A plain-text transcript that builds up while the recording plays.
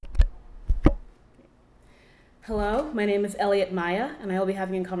Hello, my name is Elliot Maya, and I will be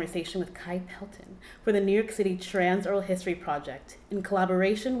having a conversation with Kai Pelton for the New York City Trans Oral History Project in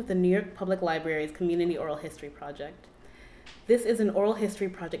collaboration with the New York Public Library's Community Oral History Project. This is an oral history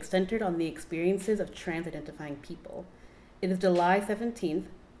project centered on the experiences of trans-identifying people. It is July 17th,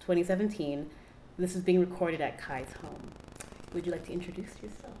 2017. This is being recorded at Kai's home. Would you like to introduce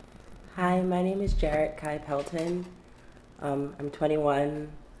yourself? Hi, my name is Jarrett Kai Pelton. I'm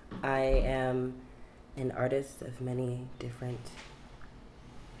 21. I am an artist of many different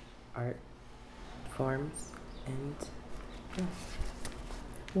art forms, and yeah.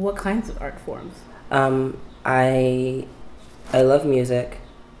 What kinds of art forms? I love music.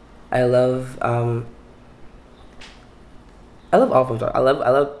 I love all forms of art. I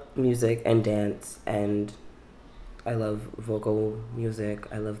love music and dance, and I love vocal music.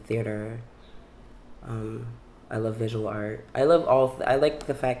 I love theater. I love visual art. I love I like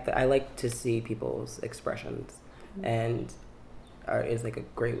the fact that I like to see people's expressions, and art is like a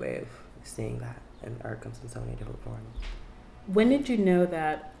great way of seeing that. And art comes in so many different forms. When did you know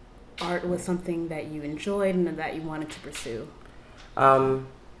that art was something that you enjoyed and that you wanted to pursue? I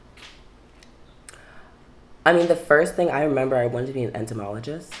mean, the first thing I remember, I wanted to be an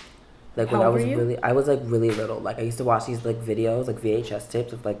entomologist. Like when How I old was were you? I was like really little. Like I used to watch these like videos, like VHS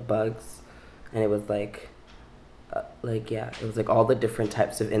tapes of like bugs, and it was it was like all the different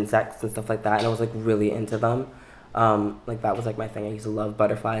types of insects and stuff like that, and I was like really into them. Like that was like my thing. I used to love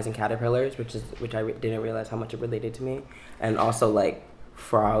butterflies and caterpillars, which didn't realize how much it related to me, and also like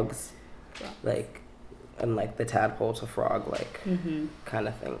frogs, like and like the tadpole to frog kind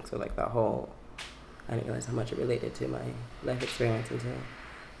of thing. So like that whole, I didn't realize how much it related to my life experience until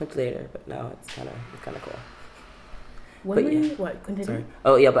much later. But now it's kind of cool. When But were yeah. you, what, continue? Sorry.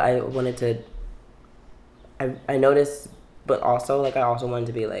 Oh yeah, but I wanted to. I noticed, but also like I also wanted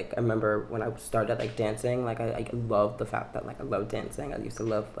to be like, I remember when I started like dancing, like I loved the fact that like I love dancing. I used to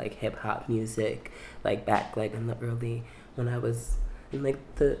love like hip hop music, like back like in the early, when I was in like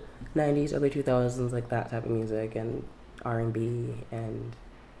the 90s, early 2000s, like that type of music, and R&B and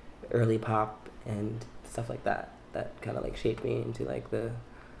early pop and stuff like that. That kind of like shaped me into like the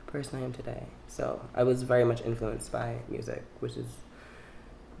person I am today. So I was very much influenced by music, which is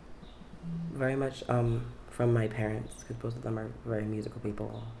very much from my parents, because both of them are very musical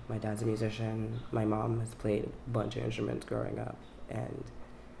people. My dad's a musician. My mom has played a bunch of instruments growing up, and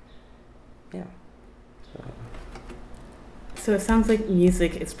yeah. So it sounds like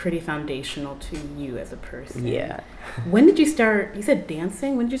music is pretty foundational to you as a person. Yeah. When did you start, you said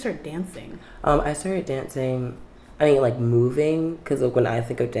dancing? When did you start dancing? I started dancing. I mean, like moving, because like, when I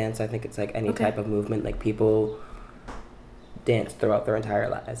think of dance, I think it's like any type of movement. Like people dance throughout their entire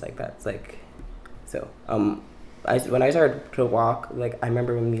lives. Like that's like, so when I started to walk, like I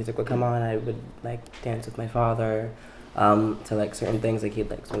remember when music would come on, I would like dance with my father to like certain things, like he'd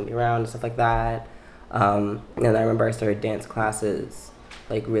like swing me around and stuff like that. And I remember I started dance classes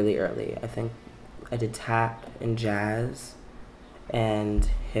like really early. I think I did tap and jazz and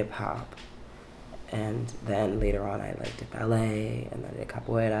hip hop, and then later on I like did ballet, and then I did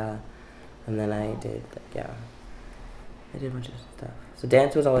capoeira, and then I did I did a bunch of stuff. So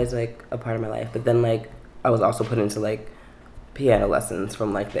dance was always like a part of my life, but then like I was also put into like piano lessons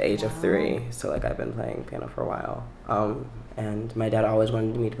from like the age of 3. So like I've been playing piano for a while. And my dad always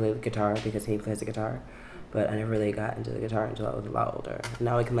wanted me to play the guitar because he plays the guitar, but I never really got into the guitar until I was a lot older.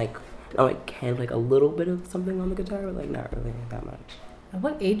 Now I can like a little bit of something on the guitar, but like not really that much. At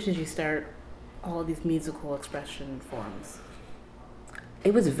what age did you start all of these musical expression forms?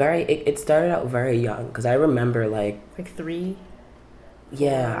 It started out very young, because I remember like 3?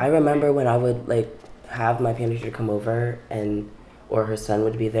 Yeah, I remember when I would like have my piano teacher come over, or her son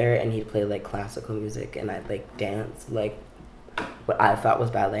would be there, and he'd play like classical music, and I'd like dance like what I thought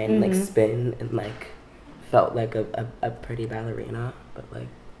was ballet, and like spin, and like felt like a pretty ballerina, but like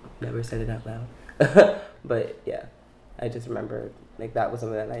never said it out loud. But yeah, I just remember like that was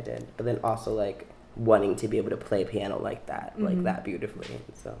something that I did, but then also like wanting to be able to play piano like that, like that beautifully.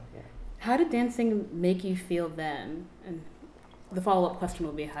 So yeah. How did dancing make you feel then? And the follow-up question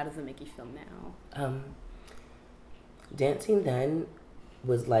will be, how does it make you feel now? Dancing then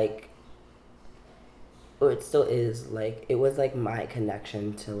was like, or it still is, like, it was like my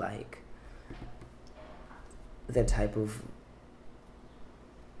connection to like the type of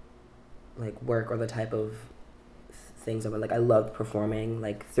like work, or the type of things I loved performing.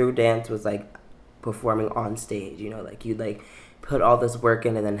 Like through dance was like performing on stage, like you'd like put all this work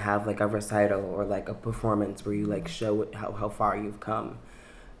in and then have like a recital or like a performance where you like show how far you've come.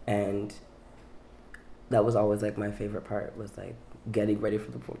 And that was always like my favorite part, was like getting ready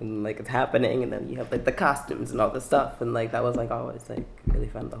for the and like it's happening, and then you have like the costumes and all this stuff, and like that was like always like really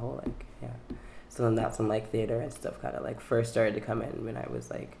fun. The whole like so then that's when like theater and stuff kind of like first started to come in when I was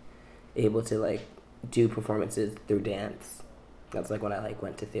like able to like do performances through dance. That's like when I like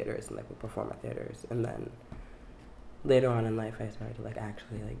went to theaters and like would perform at theaters, and then later on in life I started to like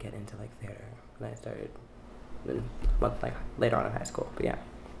actually like get into like theater, and I started like later on in high school. But yeah,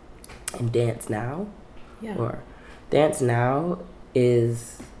 and dance now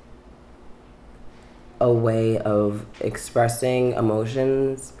is a way of expressing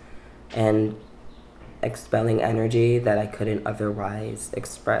emotions and expelling energy that I couldn't otherwise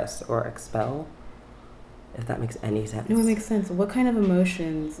express or expel, if that makes any sense. No, it makes sense. What kind of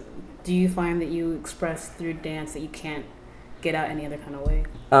emotions do you find that you express through dance that you can't get out any other kind of way?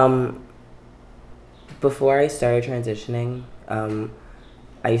 Before I started transitioning,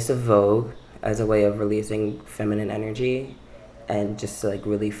 I used to Vogue as a way of releasing feminine energy and just to like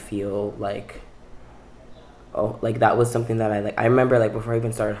really feel like, oh, like that was something that I remember like before I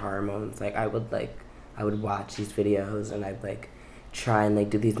even started hormones, like I would watch these videos and I'd like try and like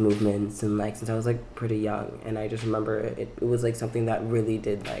do these movements, and like since I was like pretty young, and I just remember it was like something that really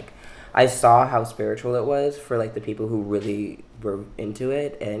did like, I saw how spiritual it was for like the people who really were into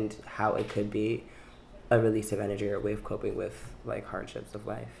it, and how it could be a release of energy or a way of coping with like hardships of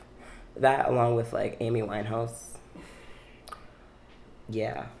life. That along with like Amy Winehouse.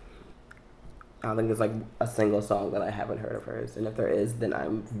 Yeah. I don't think there's like a single song that I haven't heard of hers, and if there is, then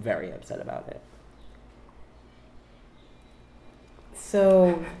I'm very upset about it.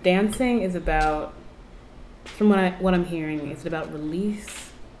 So dancing is about, from what I'm hearing, it's about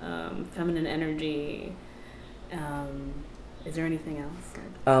release, feminine energy. Is there anything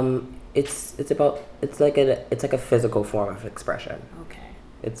else? It's like a physical form of expression. Okay.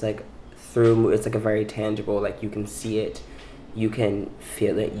 It's like it's like a very tangible, like you can see it, you can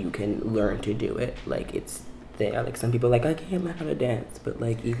feel it, you can learn to do it. Like it's there. Like some people are like, I can't learn how to dance, but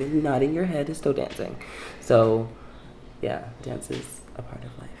like even nodding your head is still dancing. So yeah, dance is a part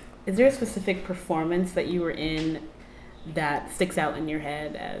of life. Is there a specific performance that you were in that sticks out in your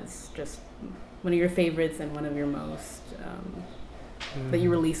head as just one of your favorites and one of your most, that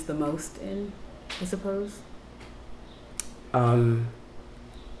you released the most in, I suppose?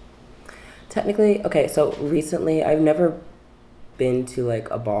 Technically, okay, so recently I've never been to like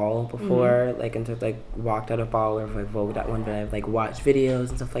a ball before, like until like walked out of ball or like vogued at one, but I've like watched videos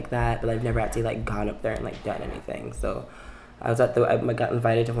and stuff like that, but I've never actually like gone up there and like done anything. So I got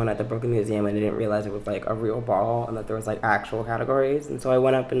invited to one at the Brooklyn Museum, and I didn't realize it was like a real ball and that there was like actual categories, and so I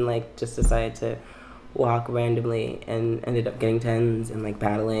went up and like just decided to walk randomly and ended up getting tens and like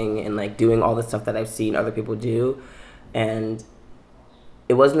battling and like doing all the stuff that I've seen other people do. And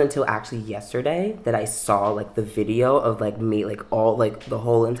it wasn't until actually yesterday that I saw like the video of like me, like all like the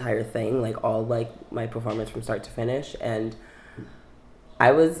whole entire thing, like all like my performance from start to finish, and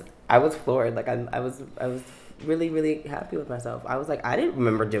I was floored. Like I was really, really happy with myself. I was like, I didn't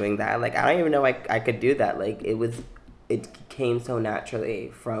remember doing that. Like I don't even know I could do that. Like it came so naturally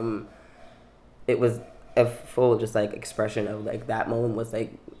from, it was a full just like expression of like that moment was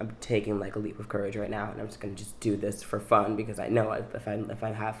like, I'm taking like a leap of courage right now, and I'm just gonna just do this for fun because I know if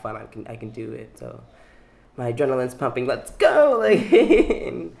I have fun, I can do it. So my adrenaline's pumping. Let's go! Like,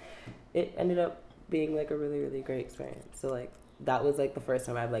 and it ended up being like a really, really great experience. So like that was like the first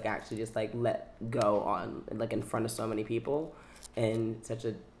time I've like actually just like let go on like in front of so many people in such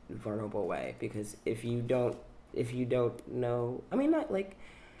a vulnerable way, because if you don't know, I mean, not like,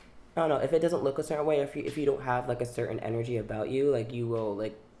 I don't know, if it doesn't look a certain way, if you don't have like a certain energy about you, like you will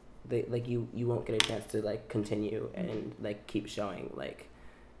like you won't get a chance to like continue and like keep showing like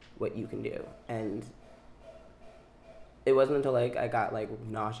what you can do. And it wasn't until like I got like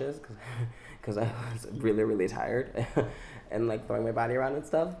nauseous because I was really, really tired and like throwing my body around and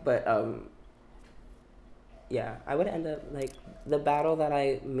stuff, but yeah, I would end up like the battle that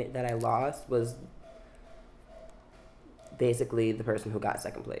I lost was basically the person who got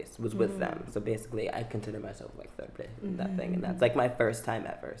second place was with them. So basically I consider myself like third place in that thing, and that's like my first time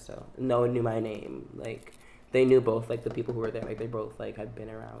ever. So no one knew my name. Like they knew both like the people who were there, like they both like had been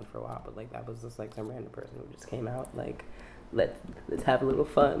around for a while, but like that was just like some random person who just came out like, let's have a little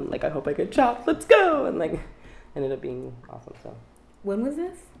fun. Like I hope I get chopped. Let's go. And like ended up being awesome. So when was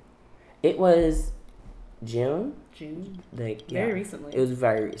this? It was June. Like very recently. It was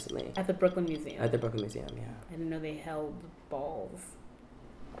very recently. At the Brooklyn Museum. At the Brooklyn Museum, yeah. I didn't know they held balls.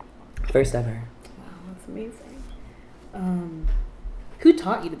 First ever. Wow, that's amazing. Who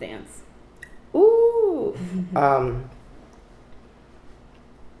taught you to dance? Ooh.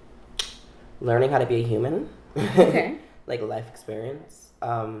 Learning how to be a human. Okay. like life experience.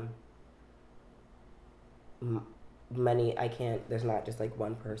 Many, I can't, there's not just like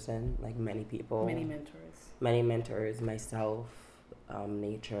one person, like many people. Many mentors, myself,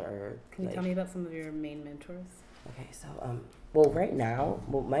 nature. Can you tell me about some of your main mentors? Okay, so, well, right now,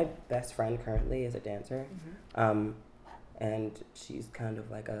 my best friend currently is a dancer. And she's kind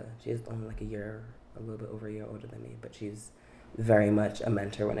of like she's only like a little bit over a year older than me, but she's very much a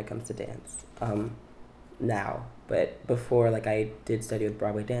mentor when it comes to dance. Now, but before, like, I did study with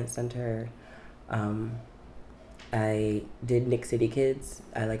Broadway Dance Center. I did Nick City Kids.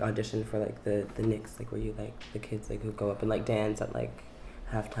 I like auditioned for like the Knicks, like where you like the kids like who go up and like dance at like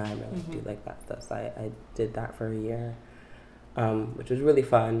halftime or like do like that stuff. So I did that for a year, which was really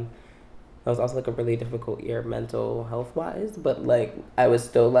fun. That was also like a really difficult year mental health wise, but like I was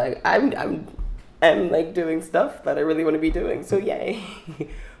still like I'm like doing stuff that I really want to be doing. So yay.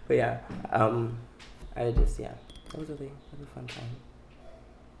 But yeah, I just it was really fun time.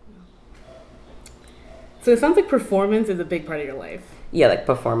 So it sounds like performance is a big part of your life. Yeah, like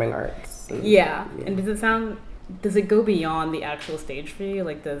performing arts. And does it go beyond the actual stage for you?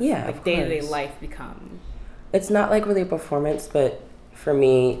 Like does like day-to-day life become? It's not like really a performance, but for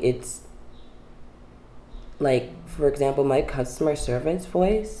me it's like, for example, my customer service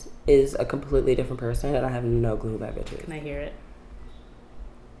voice is a completely different person and I have no clue who that bitch is. Can I hear it?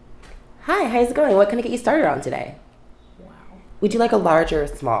 Hi, how's it going? What can I get you started on today? Wow. Would you like a large or a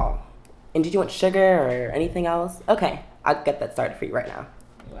small? And did you want sugar or anything else? Okay, I'll get that started for you right now.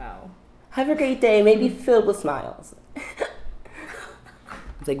 Wow. Have a great day, maybe filled with smiles.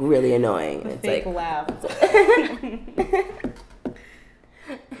 It's like really annoying. The it's fake like laugh.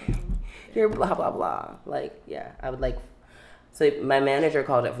 You're blah blah blah. Like, yeah, I would like. So my manager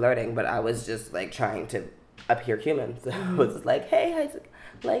called it flirting, but I was just like trying to appear human. So I was like, hey, how's it,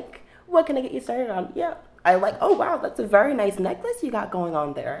 like, what can I get you started on? Yeah. I like, oh wow, that's a very nice necklace you got going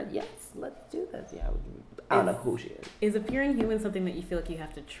on there. Yes, let's do this. Yeah, I don't know who she is. Is appearing human something that you feel like you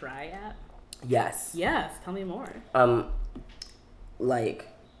have to try at? Yes. Yes, tell me more. Like,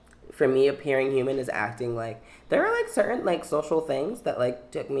 for me, appearing human is acting like, there are like certain like social things that like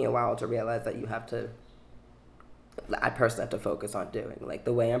took me a while to realize that I personally have to focus on doing. Like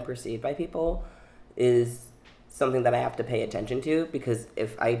the way I'm perceived by people is something that I have to pay attention to, because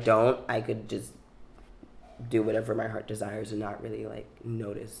if I don't, I could just do whatever my heart desires and not really like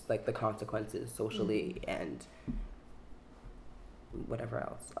notice like the consequences socially and whatever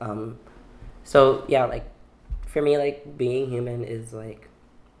else. So yeah, like for me, like being human is like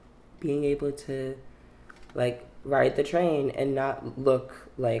being able to like ride the train and not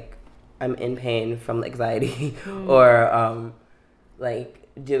look like I'm in pain from anxiety or like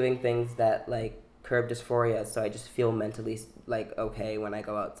doing things that like curb dysphoria, so I just feel mentally like okay when I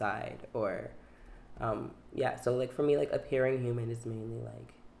go outside, or so like for me, like appearing human is mainly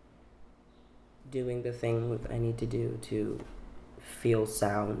like doing the things I need to do to feel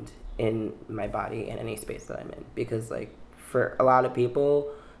sound in my body and any space that I'm in, because like for a lot of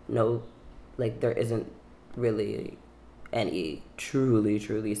people, no, like there isn't really any truly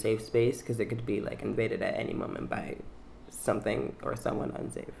safe space, because it could be like invaded at any moment by something or someone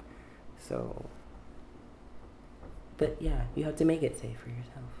unsafe. So, but yeah, you have to make it safe for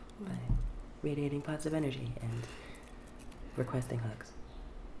yourself by radiating positive energy and requesting hugs.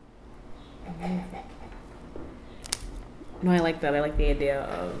 No, I like that. I like the idea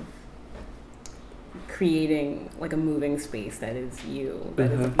of creating like a moving space that is you,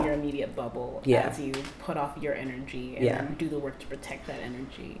 that is your immediate bubble, as you put off your energy and then do the work to protect that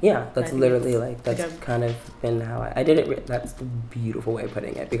energy. Yeah, that's literally that's kind of been how I did it. That's the beautiful way of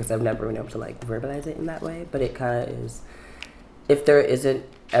putting it, because I've never been able to like verbalize it in that way, but it kind of is. If there isn't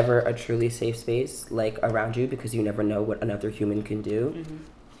ever a truly safe space like around you, because you never know what another human can do,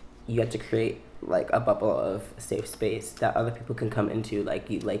 you have to create like a bubble of safe space that other people can come into, like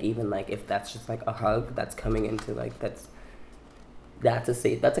you, like even like if that's just like a hug that's coming into like that's a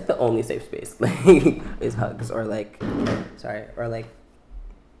safe, that's like the only safe space like is hugs, or like or like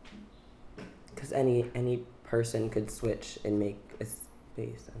because any person could switch and make a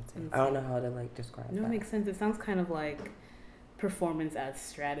space unsafe. I don't know how to like describe that. No, it makes sense. It sounds kind of like performance as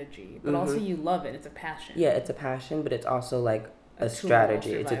strategy, but also you love it. It's a passion. Yeah, it's a passion, but it's also like a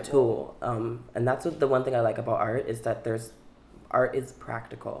strategy. It's a tool. And that's what the one thing I like about art is that art is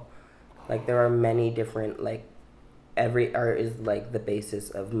practical. Like there are many different, like every art is like the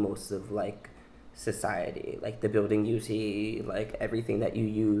basis of most of like society. Like the building you see, like everything that you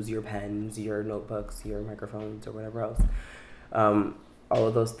use, your pens, your notebooks, your microphones, or whatever else. All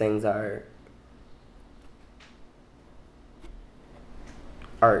of those things are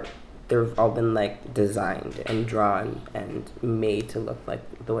art they've all been like designed and drawn and made to look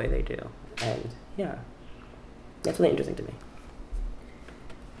like the way they do. And yeah, that's really interesting to me.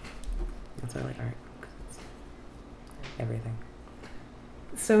 That's why I like art, 'cause it's everything.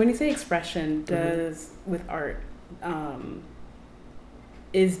 So when you say expression, with art,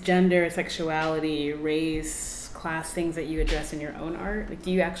 is gender, sexuality, race, class things that you address in your own art? Like,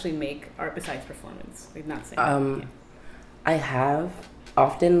 do you actually make art besides performance? Like, not saying. I have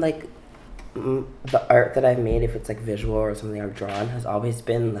often like the art that I've made, if it's like visual or something I've drawn, has always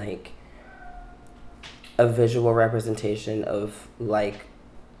been like a visual representation of like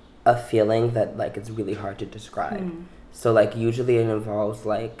a feeling that like it's really hard to describe. So like usually it involves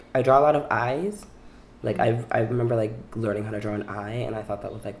like I draw a lot of eyes. Like I remember like learning how to draw an eye, and I thought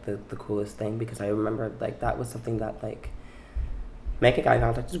that was like the coolest thing, because I remember like that was something that like making eye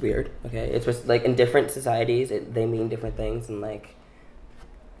contact is weird. Okay, it's just like in different societies they mean different things, and like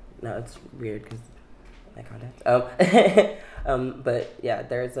no, it's weird because eye contact. But yeah,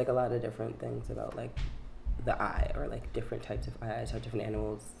 there's like a lot of different things about like the eye, or like different types of eyes, how different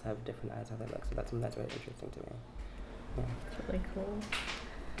animals have different eyes, how they look. So that's something that's really interesting to me. Yeah. That's really cool.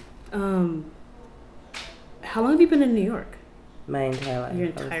 How long have you been in New York? My entire life. Your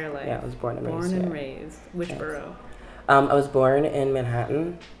entire life? Yeah, I was born and raised. Born and raised. Which borough? I was born in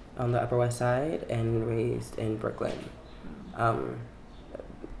Manhattan on the Upper West Side and raised in Brooklyn.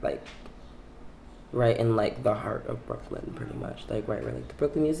 Like right in like the heart of Brooklyn, pretty much. Like right where like the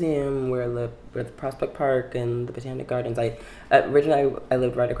Brooklyn Museum, where the Prospect Park and the Botanic Gardens. Originally I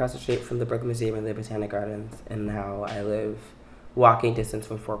lived right across the street from the Brooklyn Museum and the Botanic Gardens, and now I live walking distance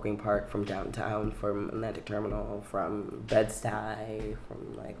from Fort Greene Park, from downtown, from Atlantic Terminal, from Bed-Stuy,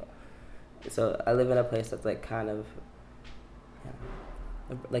 from like. So I live in a place that's like kind of,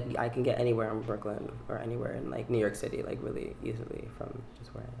 yeah, like I can get anywhere in Brooklyn or anywhere in like New York City like really easily from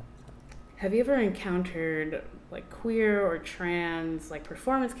just where I am. So. Have you ever encountered like queer or trans like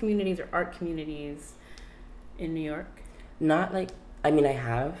performance communities or art communities in New York? Not like, I mean I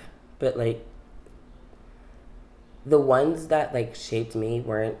have, but like the ones that like shaped me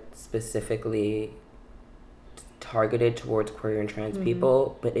weren't specifically targeted towards queer and trans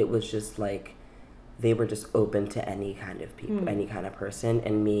people, but it was just like they were just open to any kind of people, any kind of person.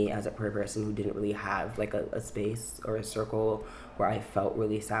 And me as a queer person who didn't really have like a space or a circle where I felt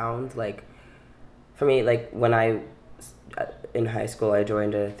really sound, like for me, like when I in high school I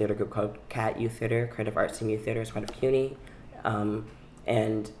joined a theater group called CAT Youth Theater, Creative Arts Team Youth Theater. It's part of CUNY,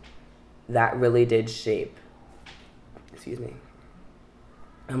 and that really did shape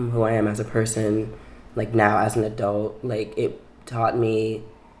who I am as a person, like now as an adult. Like it taught me,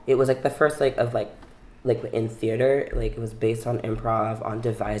 it was like the first like of like in theater, like it was based on improv, on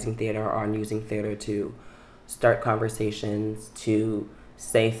devising theater, on using theater to start conversations, to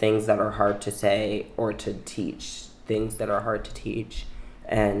say things that are hard to say, or to teach things that are hard to teach.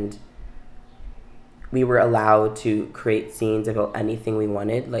 And we were allowed to create scenes about anything we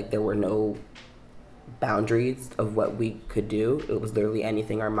wanted. Like there were no boundaries of what we could do. It was literally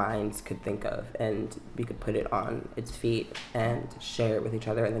anything our minds could think of, and we could put it on its feet and share it with each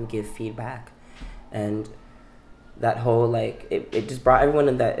other and then give feedback. And that whole like it just brought everyone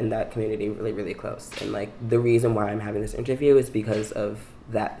in that community really, really close. And like the reason why I'm having this interview is because of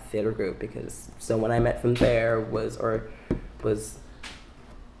that theater group, because someone I met from there was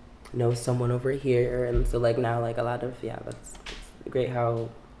knows someone over here. And so like now like a lot of that's great how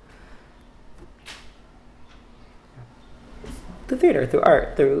through theater, through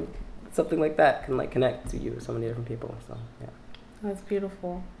art, through something like that can like connect to you with so many different people. So yeah, that's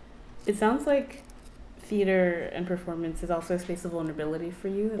beautiful. It sounds like theater and performance is also a space of vulnerability for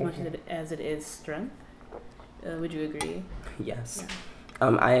you as much as it is strength. Would you agree? Yes.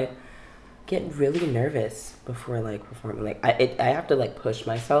 Yeah. I get really nervous before like performing. Like I have to like push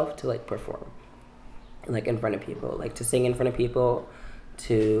myself to like perform, like in front of people, like to sing in front of people,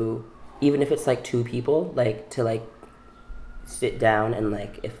 to even if it's like two people, like to like sit down and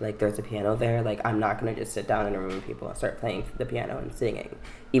like if like there's a piano there, like I'm not gonna just sit down in a room with people and start playing the piano and singing,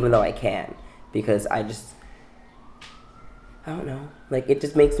 even though I can, because I don't know, like it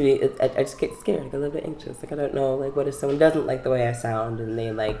just makes me I just get scared, like a little bit anxious. Like I don't know, like what if someone doesn't like the way I sound and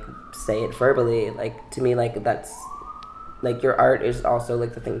they like say it verbally. Like to me, like that's like your art is also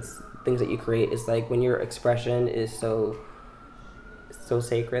like the things that you create is like when your expression is so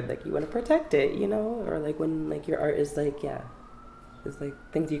sacred, like you want to protect it, you know, or like when like your art is like it's like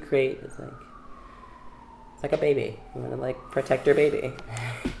things you create, it's like a baby, you want to like protect your baby.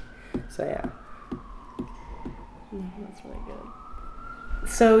 So yeah. That's really good.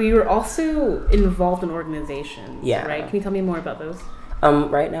 So you were also involved in organizations, right? Can you tell me more about those?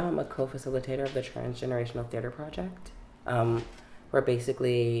 Right now I'm a co-facilitator of the Transgenerational Theater Project. We're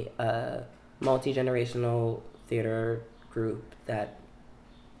basically a multi-generational theater group that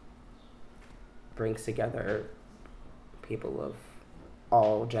brings together people of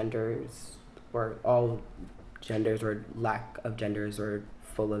all genders, or lack of genders, or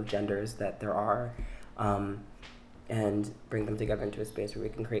full of genders that there are, and bring them together into a space where we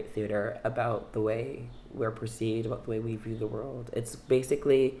can create theater about the way we're perceived, about the way we view the world. It's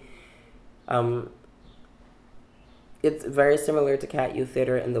basically, it's very similar to Cat Youth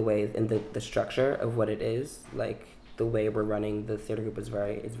Theater in the structure of what it is. Like, the way we're running the theater group is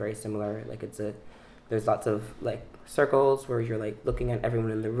very similar. Like, there's lots of like circles where you're like looking at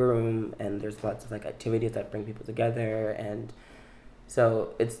everyone in the room, and there's lots of like activities that bring people together, and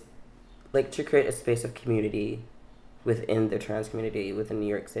so it's like to create a space of community within the trans community within New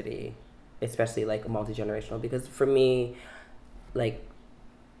York City, especially like multi-generational, because for me, like,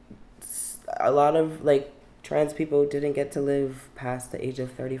 a lot of like trans people didn't get to live past the age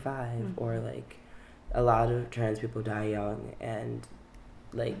of 35, or like a lot of trans people die young, and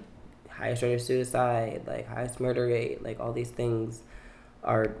like highest rate of suicide, like highest murder rate, like all these things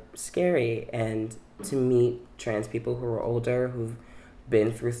are scary. And to meet trans people who are older, who've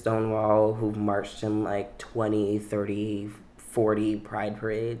been through Stonewall, who've marched in like 20, 30, 40 pride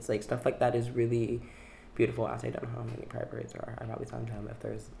parades, like stuff like that is really beautiful. I don't know how many pride parades there are. I probably sound dumb if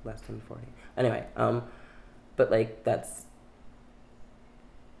there's less than 40. Anyway, but like that's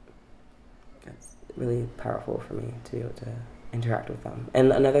really powerful for me to be able to interact with them.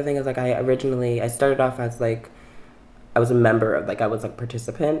 And another thing is, like, I started off as like, I was a member of, like, I was a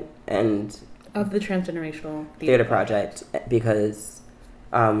participant and of the Transgenerational Theater Project, because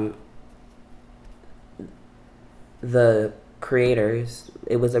the creators,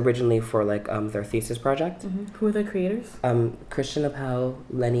 it was originally for like their thesis project. Who are the creators? Christian Appel,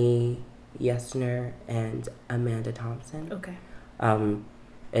 Lenny Yesner, and Amanda Thompson. Okay.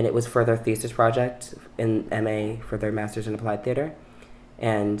 And it was for their thesis project in MA for their Master's in Applied Theater.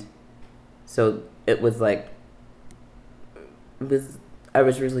 And so it was like, I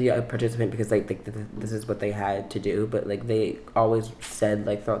was really a participant because like this is what they had to do, but like they always said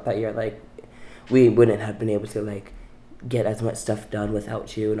like throughout that year, like, we wouldn't have been able to like get as much stuff done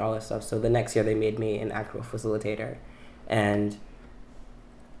without you and all this stuff. So the next year they made me an actual facilitator, and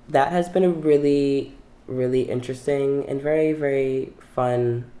that has been a really, really interesting and very, very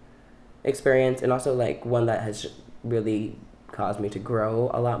fun experience, and also like one that has really caused me to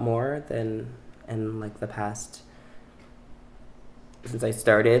grow a lot more than in like the past, since I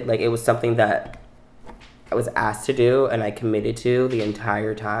started. Like, it was something that I was asked to do and I committed to the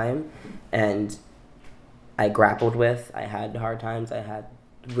entire time, and I grappled with. I had hard times, I had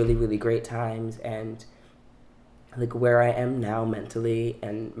really, really great times, and like where I am now mentally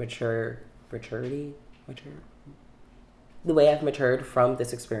and maturity, the way I've matured from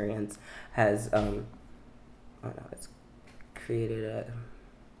this experience has, I don't know, it's created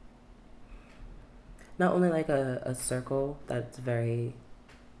not only like a circle that's very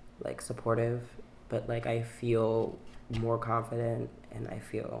like supportive, but like I feel more confident and I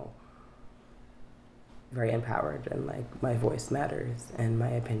feel very empowered, and like my voice matters and my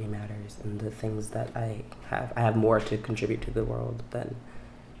opinion matters, and the things that I have more to contribute to the world than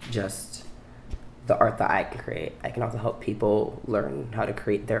just the art that I can create. I can also help people learn how to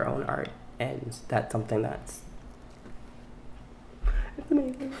create their own art, and that's something it's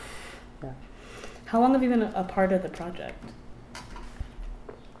amazing. Yeah. How long have you been a part of the project?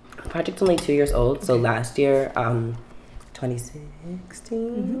 The project's only 2 years old, so last year,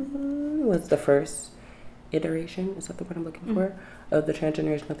 2016 was the first iteration, is that the word I'm looking for, of the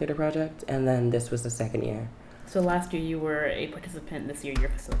Transgenerational Theater Project, and then this was the second year. So last year you were a participant, this year you're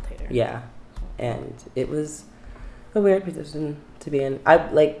a facilitator. Yeah, and it was a weird position to be in. I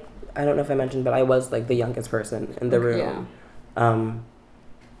don't know if I mentioned, but I was like the youngest person in the room. Yeah.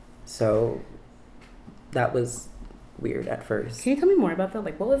 So that was weird at first. Can you tell me more about that?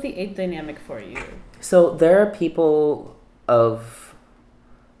 Like, what was the age dynamic for you? So there are people of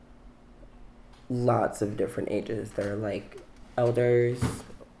lots of different ages. There are like elders,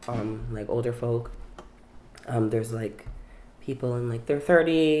 like older folk. There's like people in like their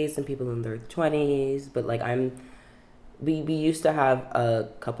 30s and people in their 20s, but like we used to have a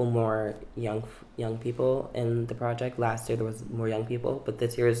couple more young people in the project. Last year there was more young people, but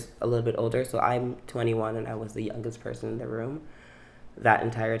this year is a little bit older. So I'm 21 and I was the youngest person in the room that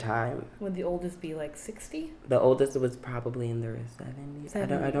entire time. Would the oldest be like 60? The oldest was probably in their 70s. I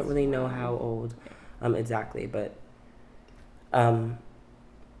don't really know how old exactly, but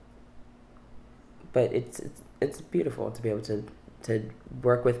it's beautiful to be able to to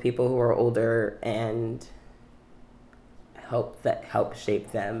work with people who are older and help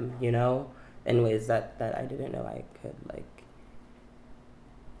shape them, you know, in ways that I didn't know I could. Like,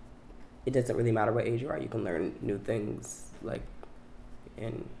 it doesn't really matter what age you are, you can learn new things, like,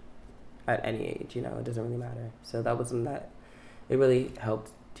 at any age, you know, it doesn't really matter. So that was something that it really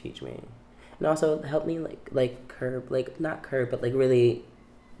helped teach me, and also helped me not curb, but like really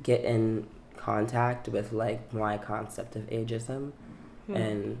get in contact with like my concept of ageism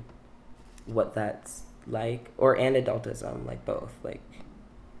and what that's like, and adultism, like both, like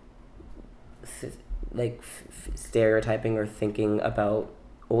stereotyping or thinking about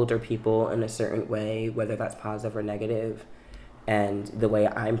older people in a certain way, whether that's positive or negative, and the way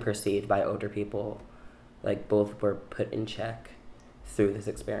I'm perceived by older people, like both were put in check through this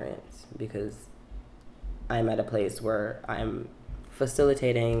experience, because I'm at a place where I'm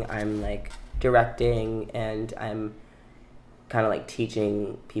facilitating, I'm like directing, and I'm kind of like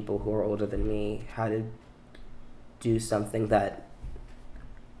teaching people who are older than me how to do something that,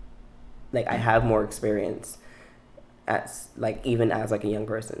 like, I have more experience as, like, even as like a young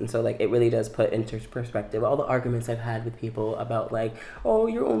person. So like it really does put into perspective all the arguments I've had with people about like, oh,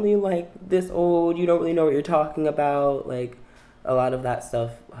 you're only like this old, you don't really know what you're talking about. Like, a lot of that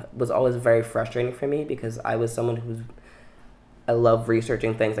stuff was always very frustrating for me, because I was someone I love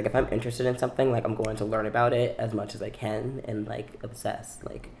researching things. Like, if I'm interested in something, like, I'm going to learn about it as much as I can and like obsess.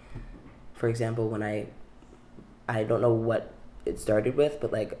 Like, for example, when I don't know what it started with,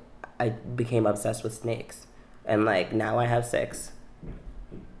 but like I became obsessed with snakes. And, like, now I have 6.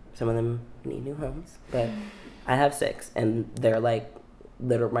 Some of them need new homes. But I have 6. And they're, like,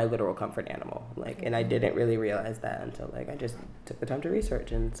 my literal comfort animal. Like, and I didn't really realize that until, like, I just took the time to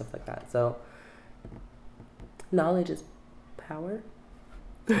research and stuff like that. So, knowledge is power.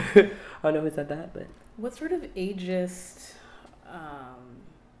 I don't know who said that, but... What sort of ageist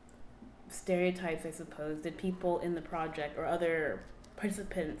stereotypes, I suppose, did people in the project or other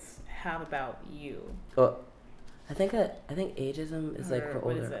participants have about you? Well, I think ageism is like for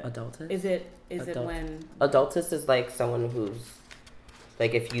older. Adultist. Is it when adultist is like someone who's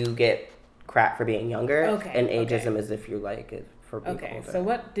like, if you get crap for being younger, and ageism is if you like it for being older. Okay, so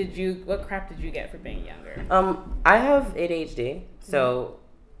what crap did you get for being younger? I have ADHD, so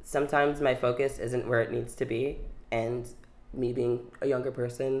sometimes my focus isn't where it needs to be, and me being a younger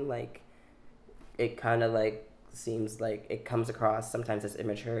person, like, it kind of like seems like it comes across sometimes as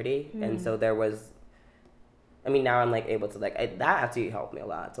immaturity, and so there was. I mean, now I'm, like, able to, like, that actually helped me a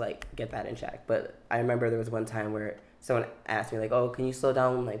lot to, like, get that in check. But I remember there was one time where someone asked me, like, oh, can you slow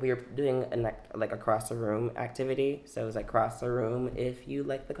down? Like, we were doing, a cross-the-room activity. So it was, like, cross the room if you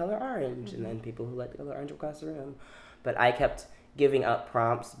like the color orange. And then people who like the color orange will cross the room. But I kept giving up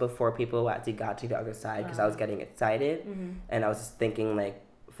prompts before people actually got to the other side, because I was getting excited. And I was just thinking, like,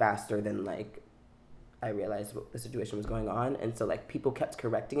 faster than, like, I realized what the situation was going on. And so, like, people kept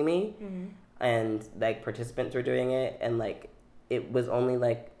correcting me. And, like, participants were doing it, and, like, it was only,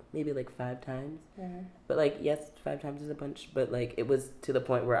 like, maybe, like, 5 times. But, like, yes, 5 times is a bunch, but, like, it was to the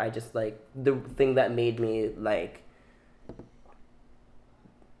point where I just, like, the thing that made me, like,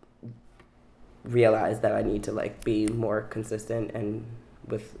 realize that I need to, like, be more consistent and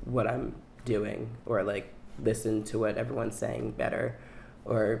with what I'm doing, or, like, listen to what everyone's saying better,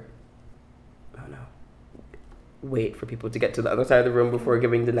 or, I don't know, wait for people to get to the other side of the room before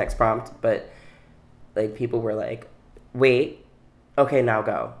giving the next prompt. But, like, people were like, wait, okay, now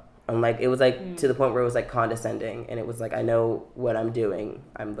go. And, like, it was, like, to the point where it was, like, condescending, and it was like, I know what I'm doing,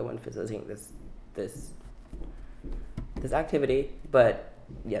 I'm the one facilitating this activity, but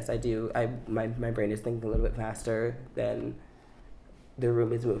yes, I do, my brain is thinking a little bit faster than the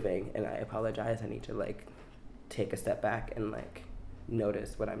room is moving, and I apologize. I need to, like, take a step back and, like,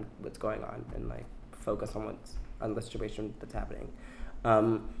 notice what's going on, and, like, focus on the situation that's happening.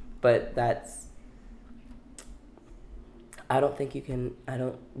 But I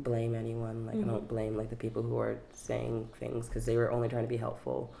don't blame anyone. Like, I don't blame, like, the people who are saying things, because they were only trying to be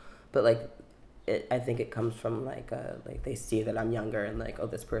helpful. But, like, I think it comes from, like, they see that I'm younger, and, like, oh,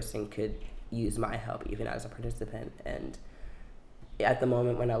 this person could use my help even as a participant. And at the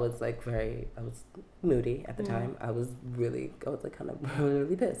moment when I was, like, I was moody at the time, I was like, kind of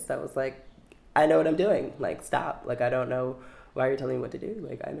really pissed. I was like, I know what I'm doing. Like, stop. Like, I don't know why you're telling me what to do.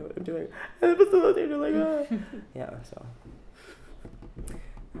 Like, I know what I'm doing. And the facilitator, like, yeah, so.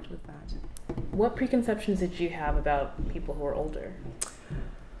 That was that. What preconceptions did you have about people who are older?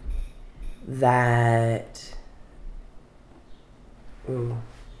 That, you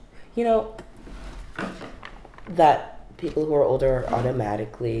know, that people who are older are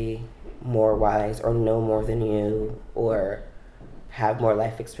automatically more wise or know more than you, or have more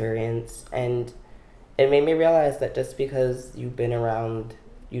life experience. And it made me realize that just because you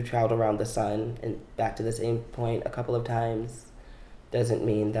traveled around the sun and back to the same point a couple of times doesn't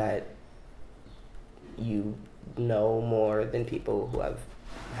mean that you know more than people who have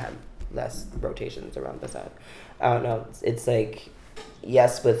had less rotations around the sun. I don't know. It's like,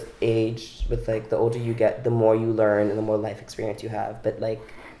 yes, with age, with like the older you get, the more you learn and the more life experience you have. But like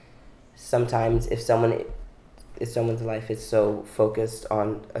sometimes if someone's life is so focused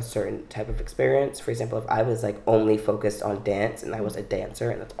on a certain type of experience, for example, if I was like only focused on dance and I was a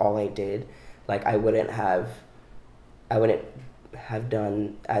dancer and that's all I did, like I wouldn't have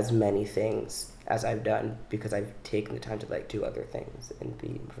done as many things as I've done because I've taken the time to like do other things and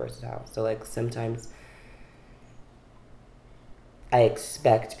be versatile. So like sometimes I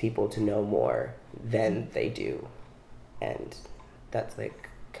expect people to know more than they do, and that's like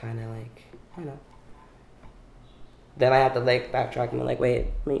kind of like, I don't know. Then I have to like backtrack and be like, wait,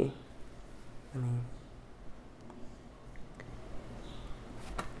 let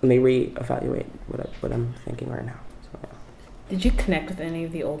me reevaluate what I'm thinking right now. So, yeah. Did you connect with any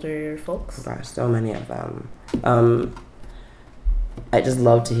of the older folks? Oh gosh, so many of them. I just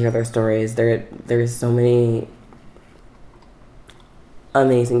love to hear their stories. There's so many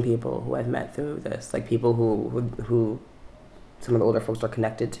amazing people who I've met through this, like people who some of the older folks are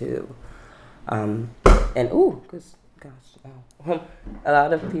connected to, and a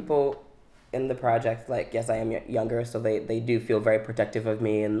lot of people in the project, like, yes, I am younger, so they do feel very protective of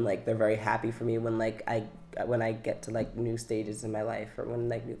me, and like they're very happy for me when like when I get to like new stages in my life or when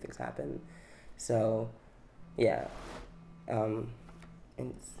like new things happen. So yeah, and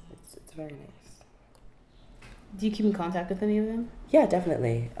it's very nice. Do you keep in contact with any of them? Yeah,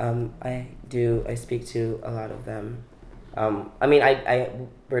 definitely. I do. I speak to a lot of them.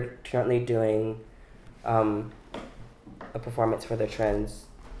 We're currently doing a performance for the Trans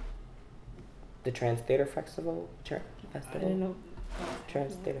Theater Festival. I didn't know.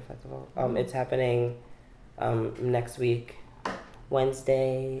 Trans Theater Festival. It's happening next week,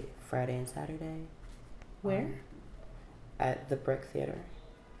 Wednesday, Friday, and Saturday. Where? At the Brick Theater.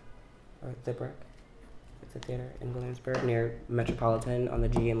 Or the Brick. It's a theater in Williamsburg near Metropolitan on the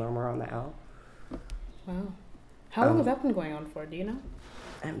G and Lorimer on the L. Wow. How long has that been going on for? Do you know?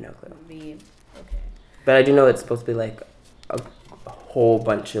 I have no clue. Okay. But I do know it's supposed to be like a whole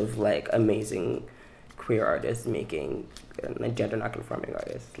bunch of like amazing queer artists making like gender non-conforming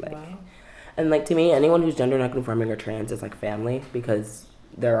artists. Like, wow. And like to me, anyone who's gender non-conforming or trans is like family, because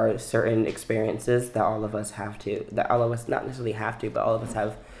there are certain experiences that all of us not necessarily have to, but all of us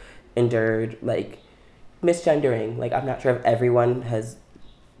have endured, like misgendering. Like I'm not sure if everyone has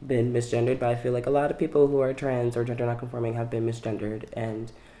been misgendered, but I feel like a lot of people who are trans or gender non-conforming have been misgendered,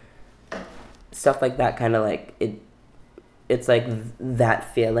 and stuff like that kind of like it's like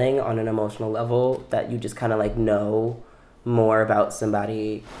that feeling on an emotional level that you just kind of like know more about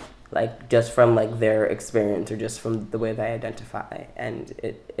somebody, like just from like their experience or just from the way they identify, and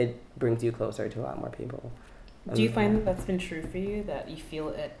it brings you closer to a lot more people. Do you find that that's been true for you, that you feel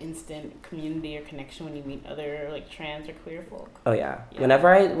an instant community or connection when you meet other like trans or queer folk? Oh yeah. Whenever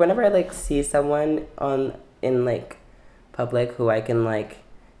I like see someone in like public who I can like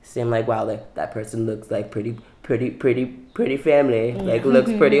see, I'm like, wow, like that person looks like pretty family, like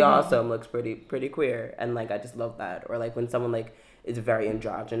looks pretty awesome, looks pretty queer, and like I just love that. Or like when someone like is very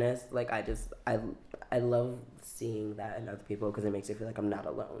androgynous, like I love seeing that in other people, because it makes me feel like I'm not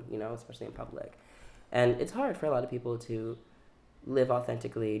alone, you know, especially in public. And it's hard for a lot of people to live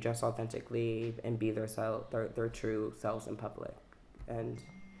authentically, dress authentically, and be their true selves in public. And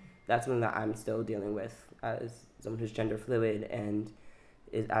that's something that I'm still dealing with as someone who's gender fluid and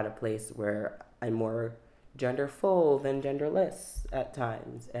is at a place where I'm more gender full than genderless at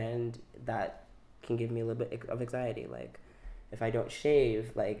times. And that can give me a little bit of anxiety. Like if I don't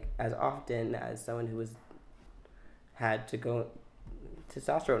shave like as often as someone who has had to go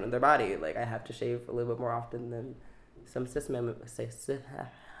testosterone in their body, like I have to shave a little bit more often than some cis women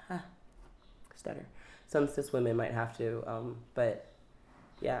some cis women might have to, but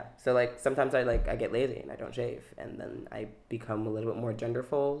yeah, so like sometimes I get lazy and I don't shave, and then I become a little bit more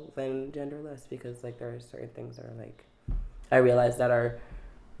genderful than genderless, because like there are certain things that are like I realize that are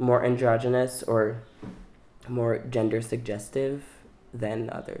more androgynous or more gender suggestive than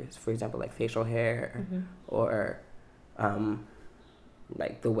others. For example, like facial hair, or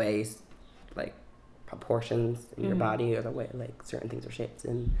like the ways, like proportions in your body, or the way like certain things are shaped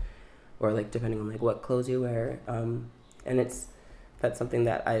in, or like depending on like what clothes you wear. And that's something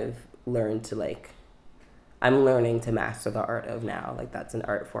that I've learned to like, I'm learning to master the art of now. Like that's an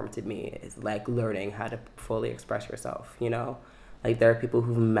art form to me, is like learning how to fully express yourself, you know? Like, there are people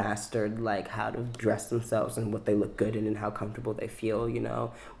who've mastered, like, how to dress themselves and what they look good in and how comfortable they feel, you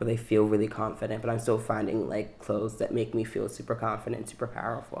know, where they feel really confident. But I'm still finding, like, clothes that make me feel super confident, super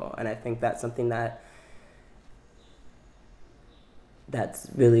powerful. And I think that's something that's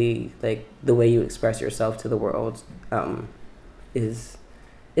really, like, the way you express yourself to the world is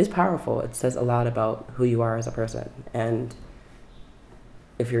powerful. It says a lot about who you are as a person. And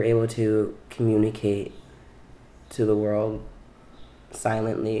if you're able to communicate to the world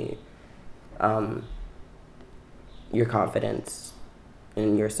silently your confidence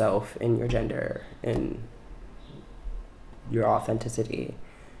in yourself, in your gender, in your authenticity,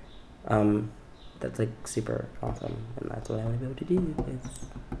 that's like super awesome. And that's what I want to be able to do, is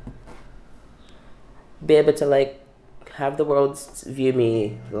be able to like have the world view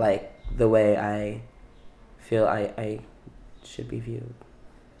me like the way I feel I should be viewed.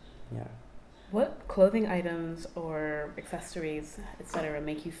 Yeah. What clothing items or accessories, etc.,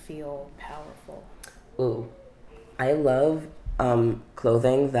 make you feel powerful? Ooh, I love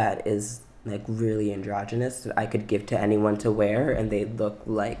clothing that is like really androgynous that I could give to anyone to wear and they look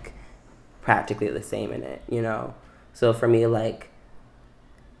like practically the same in it, you know? So for me, like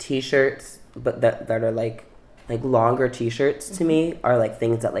t-shirts, but that are like longer t-shirts to me are like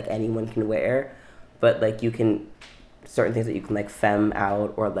things that like anyone can wear, but like you can certain things that you can like femme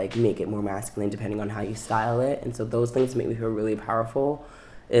out or like make it more masculine depending on how you style it. And so those things make me feel really powerful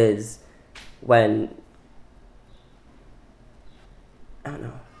is when I don't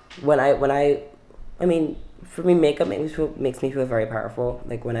know I mean for me makeup makes me feel very powerful,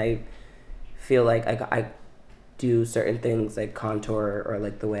 like when I feel like I do certain things like contour or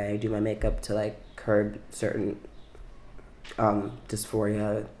like the way I do my makeup to like curb certain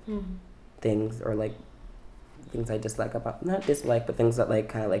dysphoria things or like things I dislike about, not dislike, but things that like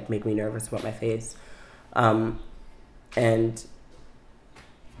kind of like make me nervous about my face. And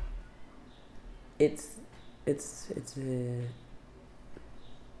it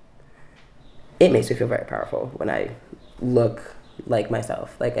makes me feel very powerful when I look like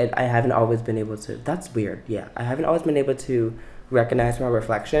myself. Like I haven't always been able to, that's weird. Yeah. I haven't always been able to recognize my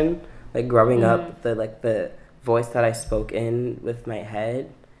reflection. Like growing up, the voice that I spoke in with my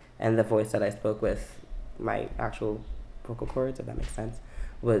head and the voice that I spoke with my actual vocal cords, if that makes sense,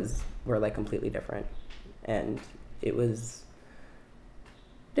 were like completely different. And it was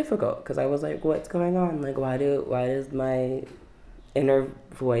difficult because I was like, what's going on? Like, why does my inner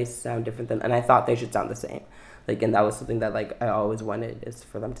voice sound different than, and I thought they should sound the same. Like, and that was something that like I always wanted, is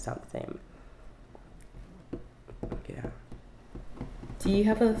for them to sound the same. Yeah. Do you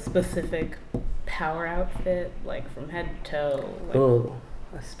have a specific power outfit, like from head to toe? Like, oh,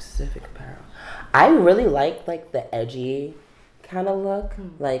 a specific power. I really like the edgy kind of look.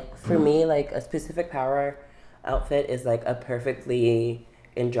 Like for me, like a specific power outfit is like a perfectly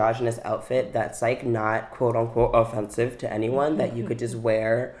androgynous outfit that's like not quote unquote offensive to anyone, that you could just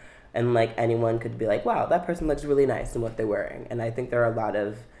wear and like anyone could be like, wow, that person looks really nice in what they're wearing. And I think there are a lot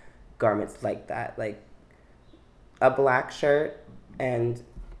of garments like that, like a black shirt and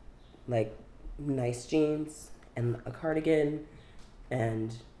like nice jeans and a cardigan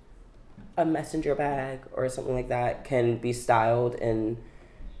and a messenger bag or something like that can be styled and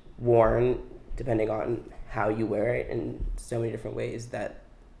worn depending on how you wear it in so many different ways that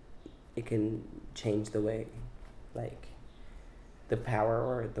it can change the way, like the power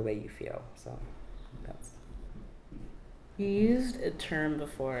or the way you feel. So that's. You used a term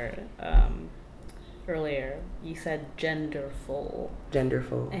before earlier. You said genderful.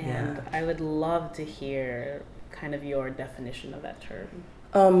 Genderful, and yeah. I would love to hear kind of your definition of that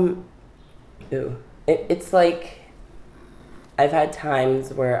term. It's like I've had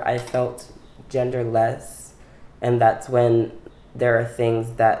times where I felt genderless, and that's when there are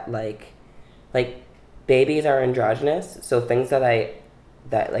things that like babies are androgynous, so things that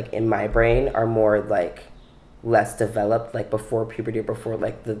like in my brain are more like less developed, like before puberty, before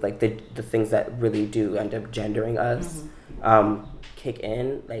like the things that really do end up gendering us kick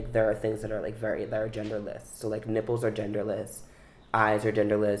in. Like there are things that are like that are genderless. So like nipples are genderless, eyes are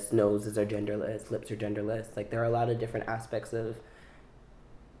genderless, noses are genderless, lips are genderless. Like there are a lot of different aspects of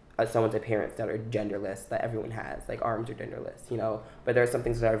someone's appearance that are genderless that everyone has. Like arms are genderless, you know. But there are some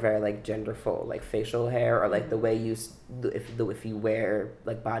things that are very like genderful, like facial hair or like the way you if you wear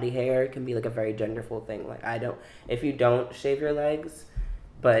like body hair can be like a very genderful thing. Like if you don't shave your legs,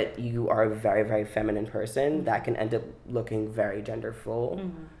 but you are a very very feminine person, that can end up looking very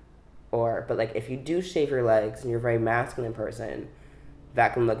genderful. But like if you do shave your legs and you're a very masculine person,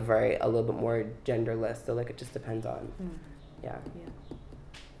 that can look a little bit more genderless. So like it just depends on. Yeah.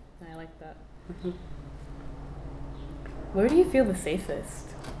 I like that. Where do you feel the safest?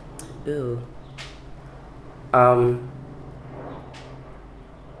 Ooh.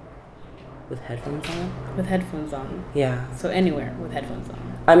 With headphones on? With headphones on. Yeah. So anywhere with headphones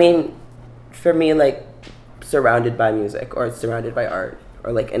on. I mean, for me, like, surrounded by music or surrounded by art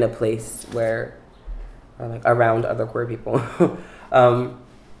or, like, in a place where, or, like, around other queer people.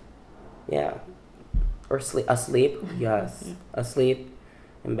 Yeah. Or asleep. Yes. Mm-hmm. Asleep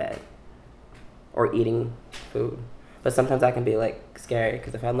in bed. Or eating food. But sometimes that can be, like, scary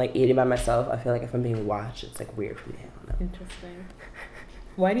because if I'm, like, eating by myself, I feel like if I'm being watched, it's, like, weird for me. I don't know. Interesting.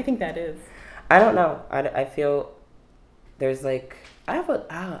 Why do you think that is? I don't know. I feel there's, like, I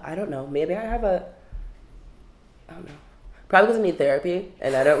don't know. Maybe I don't know. Probably because I need therapy,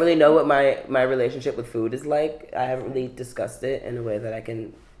 and I don't really know what my relationship with food is like. I haven't really discussed it in a way that I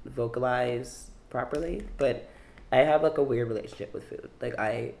can vocalize properly, but I have, like, a weird relationship with food. Like,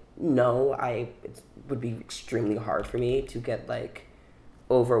 I know it would be extremely hard for me to get, like,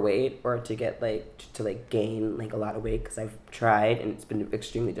 overweight or to get, like, to like, gain, like, a lot of weight because I've tried, and it's been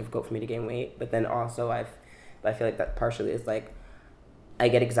extremely difficult for me to gain weight. But then also I feel like that partially is, like, I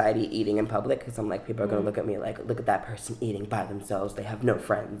get anxiety eating in public because I'm like, people are going to look at me like, look at that person eating by themselves. They have no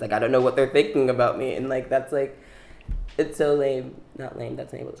friends. Like, I don't know what they're thinking about me. And, like, that's, like, it's so lame. Not lame,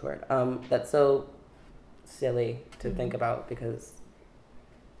 that's an English word. That's so silly to think about because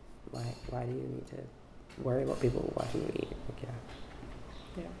why do you need to worry about people watching you eat? Like,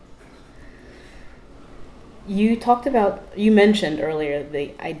 yeah. You mentioned earlier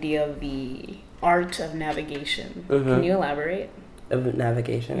the idea of the art of navigation. Can you elaborate? Of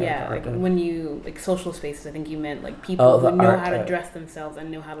navigation? Yeah, like when you, like, social spaces, I think you meant, like, people who know how to dress themselves and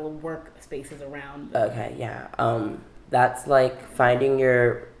know how to work spaces around them. Okay, yeah. That's like finding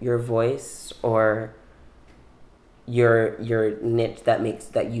your voice or your niche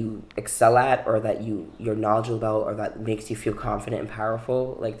that you excel at or that you're knowledgeable about or that makes you feel confident and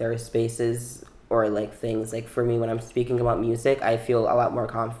powerful. Like, there are spaces or, like, things, like, for me when I'm speaking about music, I feel a lot more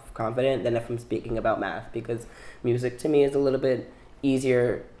confident than if I'm speaking about math because music to me is a little bit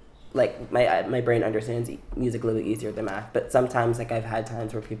easier. Like, my brain understands music a little bit easier than math, but sometimes, like, I've had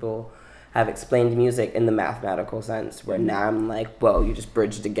times where people have explained music in the mathematical sense where now I'm like, well, you just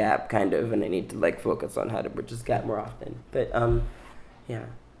bridged the gap kind of, and I need to, like, focus on how to bridge this gap more often. But yeah.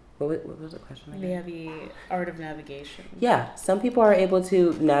 What was the question again? Yeah, the art of navigation. Yeah, some people are able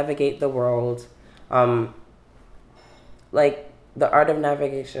to navigate the world. Like, the art of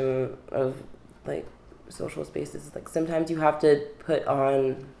navigation of, like, social spaces. Like, sometimes you have to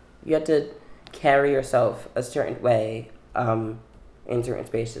carry yourself a certain way in certain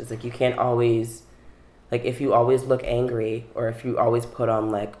spaces. Like, you can't always, like, if you always look angry or if you always put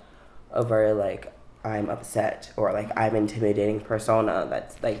on, like, a very, like, I'm upset or, like, I'm intimidating persona,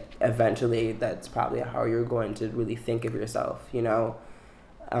 that's, like, eventually that's probably how you're going to really think of yourself, you know?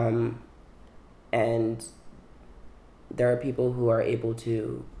 And there are people who are able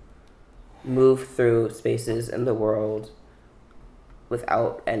to move through spaces in the world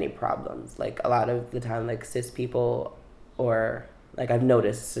without any problems. Like, a lot of the time, like, cis people, or, like, I've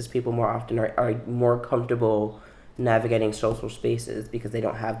noticed cis people more often are more comfortable navigating social spaces because they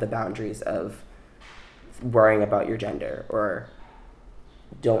don't have the boundaries of worrying about your gender, or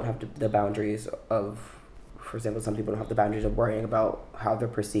don't have the boundaries of, for example, some people don't have the boundaries of worrying about how they're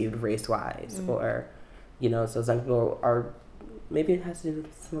perceived race-wise, or, you know, so some people are, maybe it has to do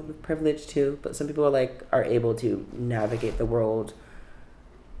with some of the privilege too, but some people are able to navigate the world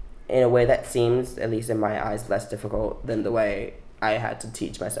in a way that seems, at least in my eyes, less difficult than the way I had to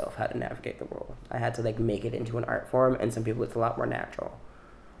teach myself how to navigate the world. I had to, like, make it into an art form, and some people it's a lot more natural.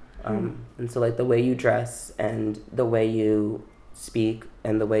 And so, like, the way you dress and the way you speak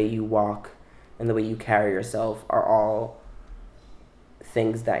and the way you walk and the way you carry yourself are all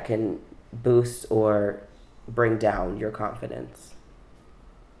things that can boost or bring down your confidence.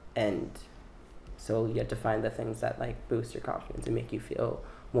 And so you have to find the things that, like, boost your confidence and make you feel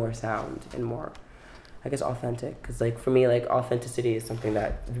more sound and more, I guess, authentic. Because, like, for me, like, authenticity is something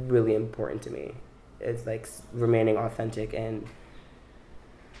that's really important to me. It's, like, remaining authentic and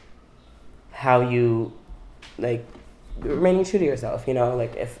how you, like, remaining true to yourself, you know?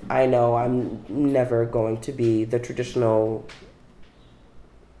 Like, if I know I'm never going to be the traditional,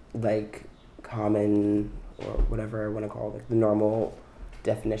 like, common, or whatever I want to call it, like, the normal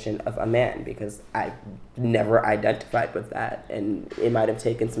definition of a man, because I never identified with that, and it might have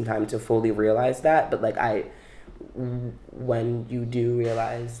taken some time to fully realize that, but, like, when you do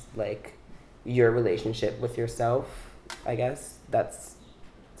realize, like, your relationship with yourself, I guess, that's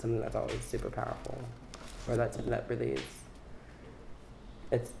something that's always super powerful, or that's something that really is,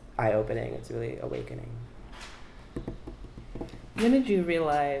 it's eye-opening, it's really awakening. When did you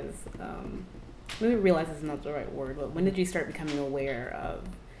realize, maybe realize is not the right word, but when did you start becoming aware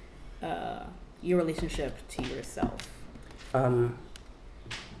of your relationship to yourself? I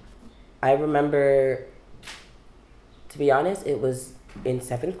remember, to be honest, it was in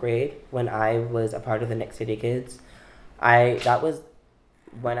 7th grade when I was a part of the Next City Kids. That was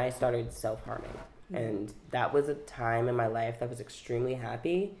when I started self-harming. Mm-hmm. And that was a time in my life that was extremely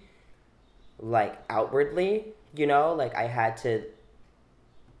happy, like outwardly, you know, like I had to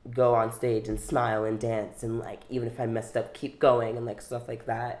go on stage and smile and dance and like even if I messed up, keep going and like stuff like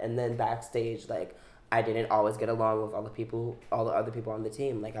that. And then backstage, like I didn't always get along with all the other people on the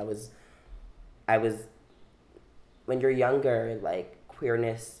team. Like I was when you're younger, like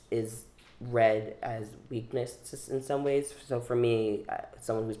queerness is read as weakness in some ways. So for me,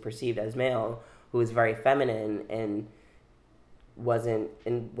 someone who's perceived as male, who was very feminine and wasn't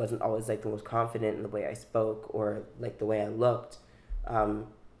always like the most confident in the way I spoke or like the way I looked,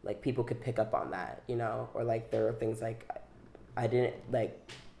 like people could pick up on that, you know, or like there were things like I didn't like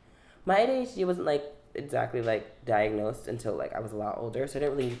my ADHD wasn't like exactly like diagnosed until like I was a lot older, so I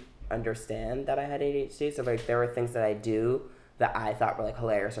didn't really understand that I had ADHD. So like there were things that I do that I thought were like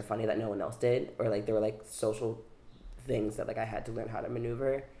hilarious or funny that no one else did, or like there were like social things that like I had to learn how to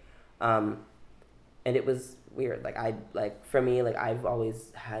maneuver, and it was weird. Like for me, like I've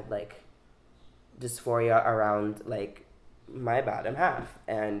always had like dysphoria around like my bottom half,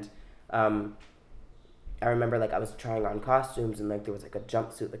 and I remember like I was trying on costumes and like there was like a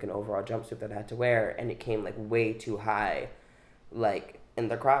jumpsuit, like an overall jumpsuit that I had to wear, and it came like way too high, like in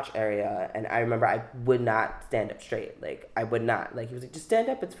the crotch area. And I remember I would not stand up straight. Like I would not. Like he was like, just stand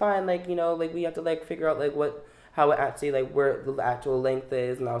up, it's fine. Like, you know, like we have to like figure out like how it actually like where the actual length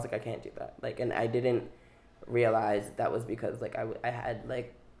is. And I was like, I can't do that. Like, and I didn't realize that was because like I had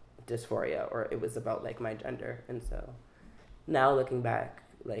like dysphoria, or it was about like my gender. And so now looking back,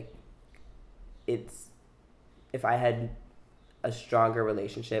 like it's, if I had a stronger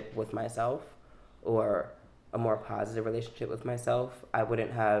relationship with myself or a more positive relationship with myself, I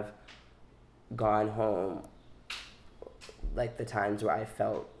wouldn't have gone home like the times where I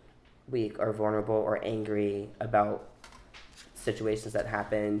felt weak or vulnerable or angry about situations that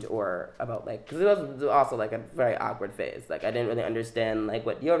happened, or about like, because it was also like a very awkward phase. Like I didn't really understand like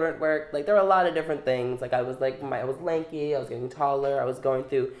what deodorant worked. Like there were a lot of different things. Like I was lanky, I was getting taller, I was going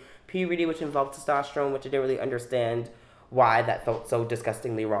through puberty, which involved testosterone, which I didn't really understand why that felt so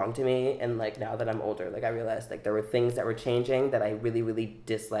disgustingly wrong to me. And like now that I'm older, like I realized like there were things that were changing that I really, really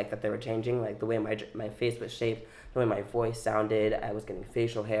disliked that they were changing. Like the way my face was shaped, the way my voice sounded. I was getting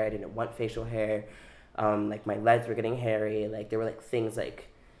facial hair. I didn't want facial hair. Like my legs were getting hairy. Like there were like things like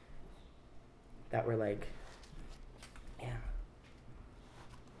that were like, yeah.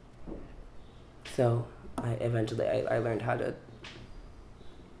 So I eventually learned how to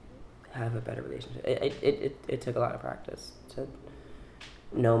have a better relationship. It took a lot of practice to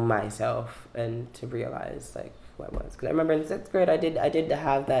know myself and to realize like who I was. Because I remember in 6th grade I did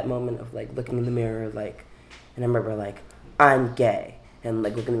have that moment of like looking in the mirror, like, and I remember like I'm gay, and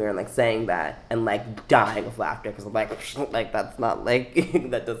like looking in the mirror and like saying that and like dying of laughter because I'm like that's not like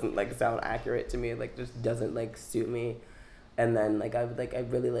that doesn't like sound accurate to me, like just doesn't like suit me. And then like I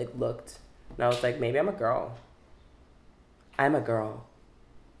really like looked and I was like, maybe I'm a girl.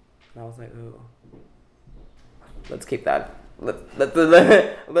 And I was like, ooh, let's keep that. Let's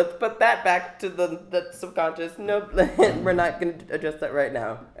put that back to the subconscious. Nope, we're not going to address that right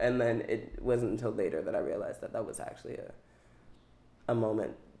now. And then it wasn't until later that I realized that was actually a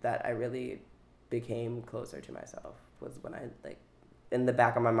moment that I really became closer to myself, was when I, like, in the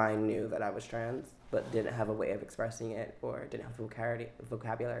back of my mind knew that I was trans, but didn't have a way of expressing it, or didn't have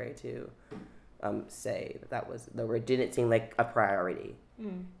vocabulary to say that was, the word didn't seem like a priority.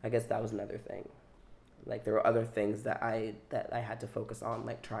 I guess that was another thing. Like there were other things that I had to focus on,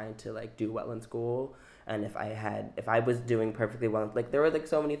 like trying to like do well in school. And if I was doing perfectly well, like there were like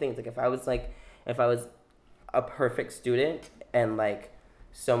so many things. Like if I was a perfect student and like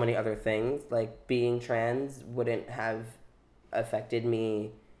so many other things, like being trans wouldn't have affected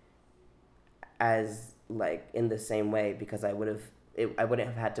me as like in the same way, because I wouldn't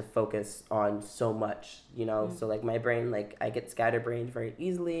have had to focus on so much, you know? So like my brain, like I get scatterbrained very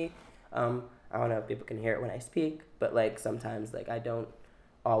easily. I don't know if people can hear it when I speak, but like sometimes like I don't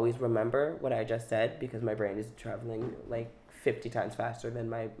always remember what I just said because my brain is traveling like 50 times faster than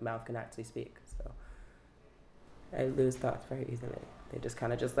my mouth can actually speak. So I lose thoughts very easily. They just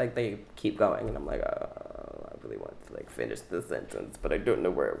kind of just like, they keep going and I'm like, oh, I really want to like finish the sentence, but I don't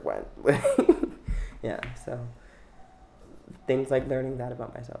know where it went. Yeah, so things like learning that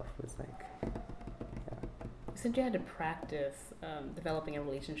about myself was like, yeah. said you had to practice developing a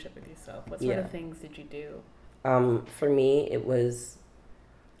relationship with yourself. What sort of things did you do? For me, it was,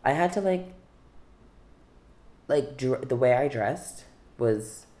 I had to the way I dressed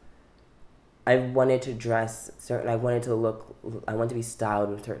was, I wanted to dress certain, I wanted to be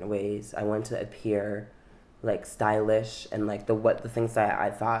styled in certain ways. I wanted to appear like stylish, and like the things that I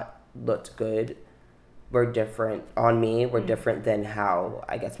thought looked good were different on me, were different than how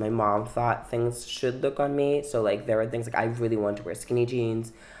I guess my mom thought things should look on me. So like there were things like I really wanted to wear skinny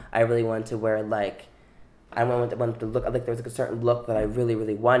jeans. I really wanted to wear like, I wanted to look like there was like a certain look that I really,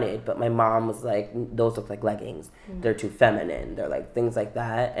 really wanted, but my mom was like, those look like leggings. They're too feminine. They're like things like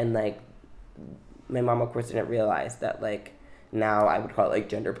that. And like my mom of course didn't realize that like now I would call it like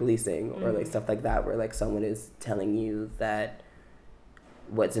gender policing or like stuff like that, where like someone is telling you that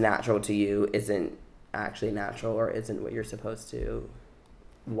what's natural to you isn't actually natural or isn't what you're supposed to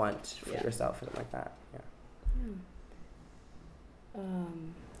want for yourself, or something like that.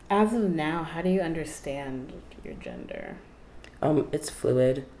 As of now, how do you understand your gender? It's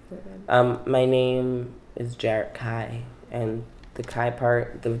fluid. My name is Jarrett Kai, and the Kai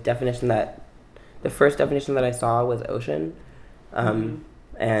part, the first definition that I saw was ocean,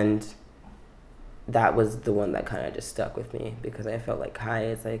 and that was the one that kind of just stuck with me, because I felt like Kai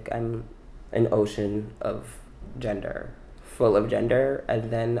is like, I'm an ocean of gender, full of gender, and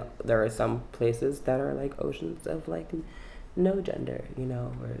then there are some places that are like oceans of like no gender, you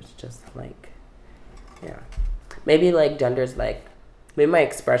know, where it's just like, maybe like gender's like, maybe my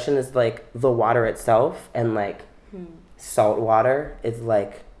expression is like the water itself, and like salt water is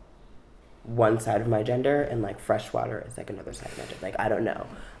like one side of my gender, and like fresh water is like another side of my gender. Like I don't know,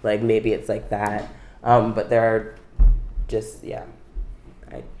 like maybe it's like that, but there are just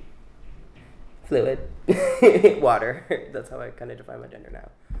fluid water. That's how I kind of define my gender now.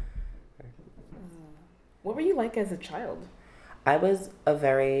 What were you like as a child? I was a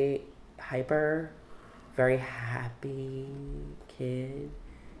very hyper, very happy kid.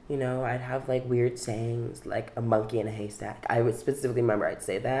 You know, I'd have like weird sayings like a monkey in a haystack. I would specifically remember I'd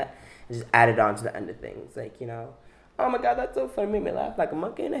say that and just add it on to the end of things. Like, you know, oh my God, that's so funny, made me laugh, like a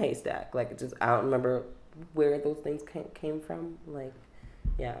monkey in a haystack. Like, it just, I don't remember where those things came from. Like,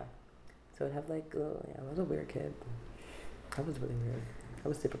 so I'd have like, I was a weird kid. I was really weird. I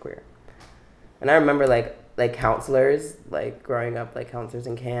was super queer. And I remember like counselors, like growing up, like counselors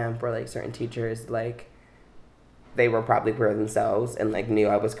in camp, or like certain teachers, like they were probably queer themselves and like knew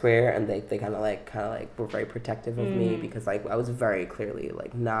I was queer, and they kind of like were very protective of me, because like I was very clearly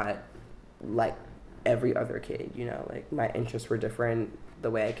like not like every other kid, you know, like my interests were different,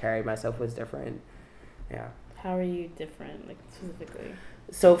 the way I carried myself was different. How are you different, like specifically?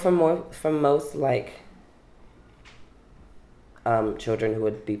 So from most like children who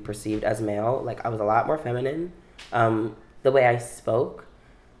would be perceived as male, like I was a lot more feminine. The way I spoke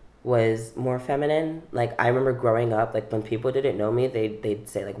was more feminine. Like I remember growing up, like when people didn't know me, they'd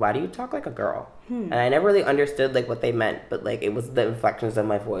say like, why do you talk like a girl? And I never really understood like what they meant, but like it was the inflections of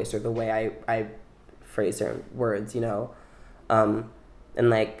my voice or the way I phrase certain words, you know. And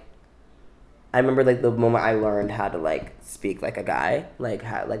like I remember like the moment I learned how to like speak like a guy, like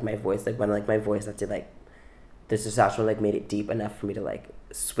how like my voice, like when like my voice had to like, the testosterone like made it deep enough for me to like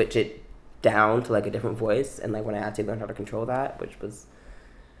switch it down to like a different voice, and like when I actually learned how to control that,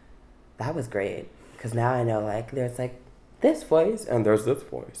 that was great, because now I know like there's like this voice and there's this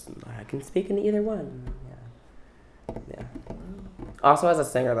voice, and I can speak in either one. Also as a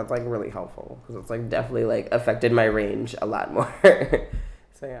singer, that's like really helpful, because it's like definitely like affected my range a lot more.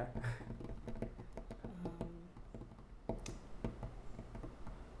 So yeah.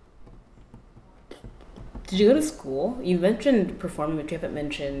 Did you go to school? You mentioned performing, but you haven't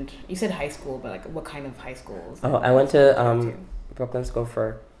mentioned, you said high school, but like what kind of high schools? Oh, I went to Brooklyn School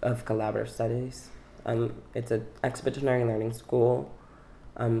of Collaborative Studies. It's an expeditionary learning school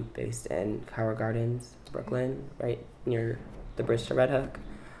based in Howard Gardens, Brooklyn, right near the bridge to Red Hook.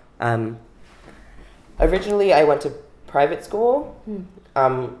 Originally, I went to private school,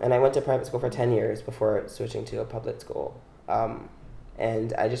 and I went to private school for 10 years before switching to a public school.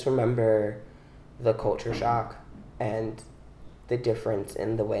 And I just remember the culture shock and the difference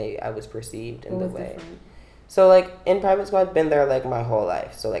in the way I was perceived in the way. Different? So like in private school, I'd been there like my whole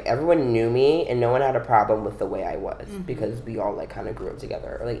life. So like everyone knew me, and no one had a problem with the way I was, because we all like kind of grew up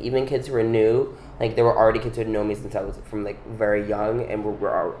together. Or, like even kids who were new, like there were already kids who had known me since I was from like very young, and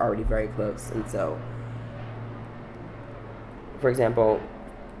we're already very close. And so, for example,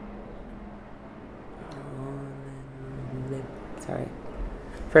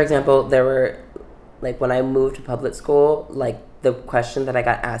 there were, like when I moved to public school, like the question that I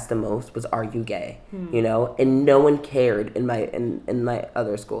got asked the most was, "Are you gay?" You know, and no one cared in my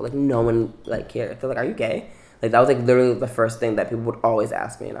other school. Like no one like cared. They're like, "Are you gay?" Like that was like literally the first thing that people would always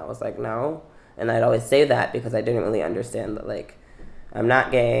ask me, and I was like, "No." And I'd always say that because I didn't really understand that like I'm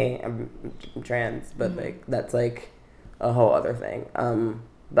not gay, I'm trans, but like that's like a whole other thing.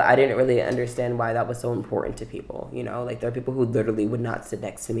 But I didn't really understand why that was so important to people, you know? Like, there are people who literally would not sit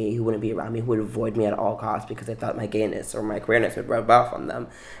next to me, who wouldn't be around me, who would avoid me at all costs because they thought my gayness or my queerness would rub off on them.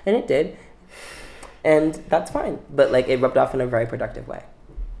 And it did. And that's fine. But, like, it rubbed off in a very productive way.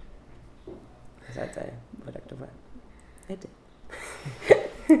 Is that a productive way? It did.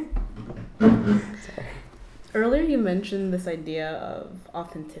 Sorry. Earlier you mentioned this idea of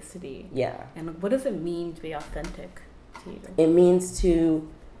authenticity. Yeah. And what does it mean to be authentic to you? It means to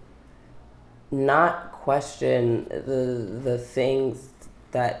not question the things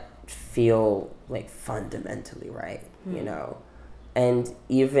that feel like fundamentally right, you know? And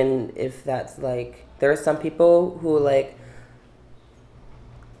even if that's like, there are some people who like,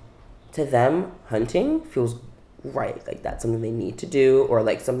 to them, hunting feels right. Like that's something they need to do, or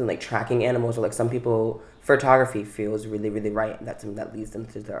like something like tracking animals, or like some people, photography feels really, really right. And that's something that leads them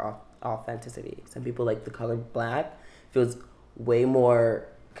to their authenticity. Some people like the color black feels way more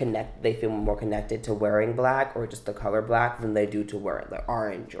they feel more connected to wearing black or just the color black than they do to wear like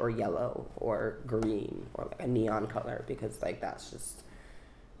orange or yellow or green or like a neon color, because like that's just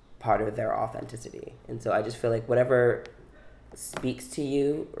part of their authenticity. And so I just feel like whatever speaks to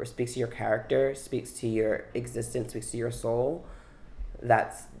you or speaks to your character, speaks to your existence, speaks to your soul,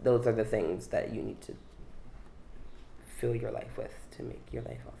 those are the things that you need to fill your life with to make your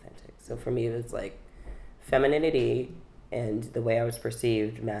life authentic. So for me, it was like femininity and the way I was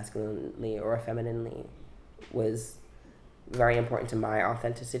perceived masculinely or femininely was very important to my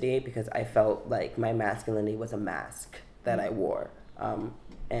authenticity, because I felt like my masculinity was a mask that I wore.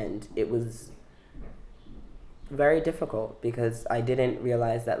 And it was very difficult because I didn't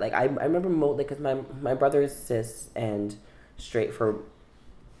realize that, like, I remember because my brother is cis and straight for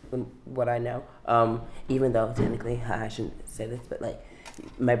what I know. Even though technically, I shouldn't say this, but like,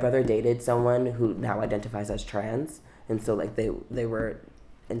 my brother dated someone who now identifies as trans. And so, like, they were,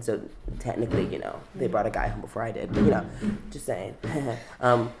 and so technically, you know, they brought a guy home before I did, but, you know, just saying.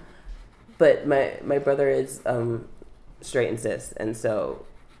 But my brother is straight and cis, and so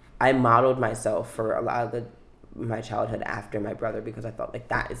I modeled myself for a lot of my childhood after my brother, because I felt like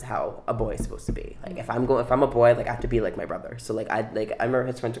that is how a boy is supposed to be. Like, if I'm a boy, like, I have to be like my brother. So, like, I remember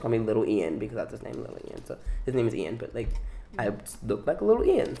his friends would call me Little Ian, because that's his name, Little Ian. So his name is Ian, but, like, I look like a little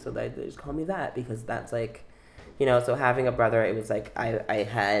Ian, so they just call me that, because that's, like, you know, so having a brother, it was like I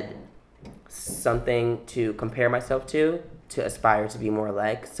had something to compare myself to aspire to be more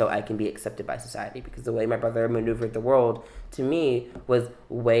like, so I can be accepted by society. Because the way my brother maneuvered the world, to me, was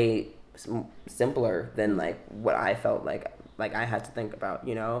way simpler than, like, what I felt like I had to think about,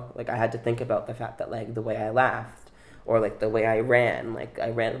 you know? Like, I had to think about the fact that, like, the way I laughed, or, like, the way I ran. Like, I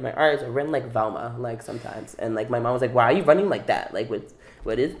ran with my arms, I ran like Velma, like, sometimes. And, like, my mom was like, why are you running like that? Like,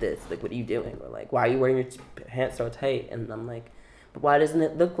 what is this? Like, what are you doing? Or, like, why are you wearing your pants so tight? And I'm like, but why doesn't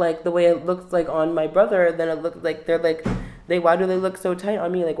it look like the way it looks like on my brother? Then it looks like why do they look so tight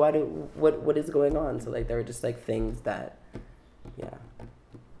on me? Like, what is going on? So, like, there were just, like, things that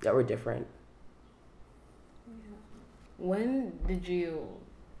were different. When did you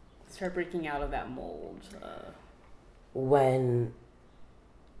start breaking out of that mold? When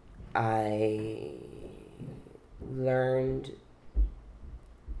I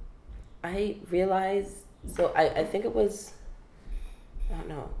realized, so I think it was, I don't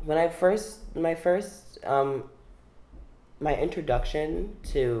know, when my introduction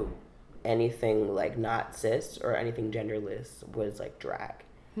to anything like not cis or anything genderless was like drag,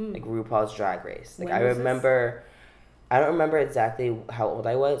 like RuPaul's Drag Race. Like, I don't remember exactly how old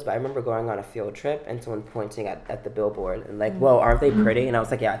I was, but I remember going on a field trip and someone pointing at the billboard and like, whoa, aren't they pretty? And I was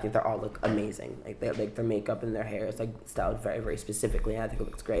like, yeah, I think they all look amazing. Like, they like their makeup and their hair is like styled very, very specifically, and I think it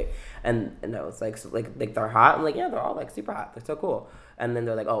looks great. And I was like, so, like they're hot. I'm like, yeah, they're all like super hot. They're so cool. And then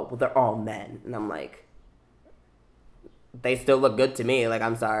they're like, oh, well, they're all men. And I'm like, they still look good to me. Like,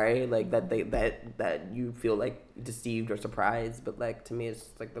 I'm sorry, like that you feel like deceived or surprised, but like to me, it's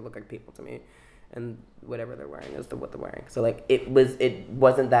just like they look like people to me. And whatever they're wearing is what they're wearing. So, like, it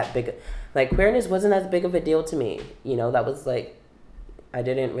wasn't that big. Like, queerness wasn't as big of a deal to me. You know, that was, like, I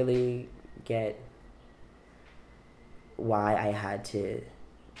didn't really get why I had to,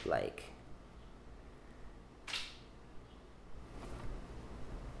 like,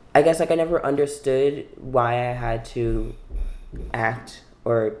 I guess, like, I never understood why I had to act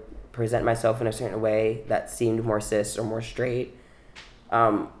or present myself in a certain way that seemed more cis or more straight.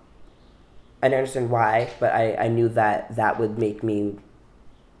 I didn't understand why, but I knew that would make me,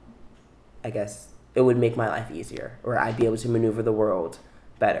 I guess, it would make my life easier, or I'd be able to maneuver the world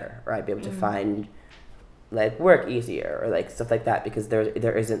better, or I'd be able to find like work easier, or like stuff like that, because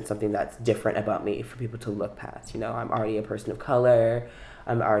there isn't something that's different about me for people to look past. You know, I'm already a person of color.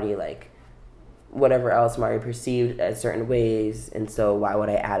 I'm already like whatever else. I'm already perceived as certain ways, and so why would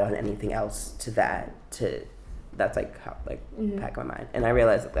I add on anything else to that? That's like how back of my mind, and I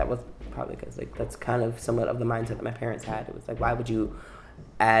realized that was probably because like that's kind of somewhat of the mindset that my parents had. It was like, why would you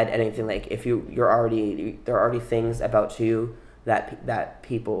add anything? Like if there are already things about you that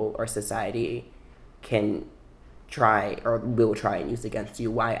people or society can try or will try and use against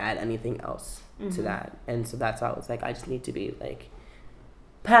you. Why add anything else to that? And so that's why I was like, I just need to be like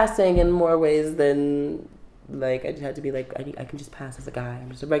passing in more ways than like I just had to be like I can just pass as a guy.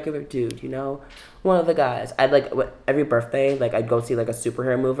 I'm just a regular dude, you know, one of the guys. I'd like every birthday like I'd go see like a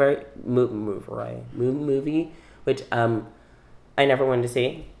superhero movie, which I never wanted to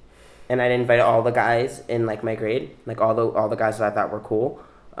see, and I'd invite all the guys in like my grade, like all the guys that I thought were cool.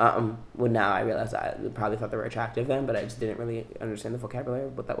 Well, now I realize I probably thought they were attractive then, but I just didn't really understand the vocabulary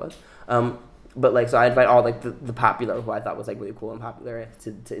of what that was. But like, so I invite all like the popular who I thought was like really cool and popular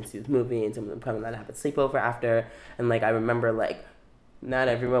to see this movie, and some of them come and then have a sleepover after. And like I remember like not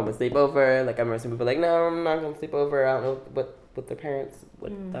everyone would sleep over. Like I remember some people like, no, I'm not gonna sleep over. I don't know what their parents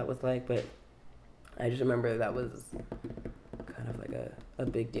that was like, but I just remember that was kind of like a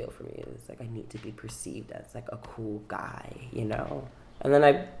big deal for me. It was like I need to be perceived as like a cool guy, you know. And then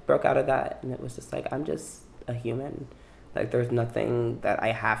I broke out of that, and it was just like, I'm just a human. Like, there's nothing that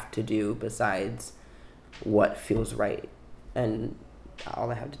I have to do besides what feels right. And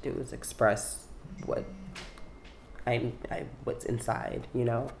all I have to do is express what what's inside, you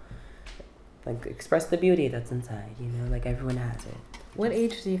know? Like, express the beauty that's inside, you know? Like, everyone has it. What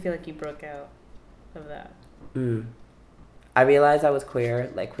age do you feel like you broke out of that? I realized I was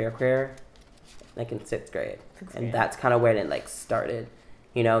queer, like queer, like in 6th grade. And that's kind of when it like started.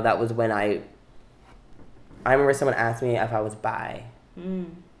 You know, that was when I remember someone asked me if I was bi.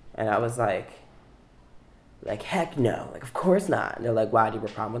 And I was like heck no, like of course not. And they're like, why, do you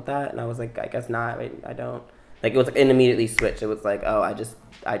have a problem with that? And I was like, I guess not. I don't. Like it was like it immediately switched. It was like, oh, I just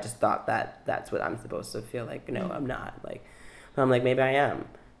thought that that's what I'm supposed to feel like. No, I'm not. Like I'm like, maybe I am.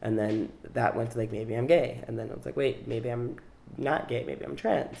 And then that went to like, maybe I'm gay. And then it was like, wait, maybe I'm not gay, maybe I'm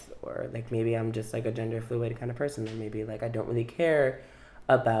trans, or like maybe I'm just like a gender fluid kind of person, or maybe like I don't really care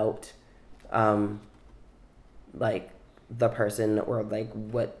about like the person, or like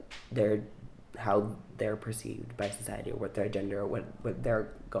how they're perceived by society, or what their gender, or what they're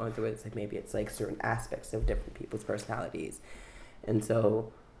going through. It's like maybe it's like certain aspects of different people's personalities. And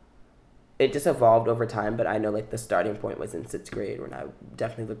so it just evolved over time, but I know like the starting point was in 6th grade when I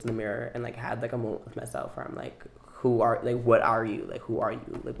definitely looked in the mirror and like had like a moment with myself where I'm like, what are you? Like, who are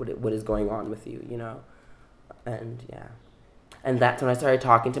you? Like, what is going on with you, you know? And, yeah. And that's when I started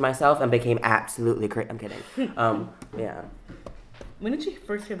talking to myself and became absolutely crazy. I'm kidding. Yeah. When did you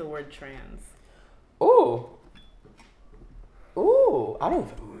first hear the word trans? Ooh, I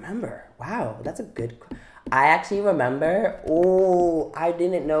don't even remember. Wow, that's a good... I actually remember, I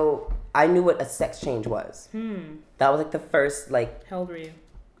didn't know... I knew what a sex change was. That was, like, the first, like... How old were you?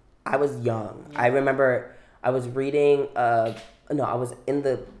 I was young. Yeah. I remember... I was reading, I was in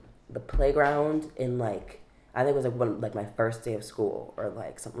the playground in like, I think it was like my first day of school or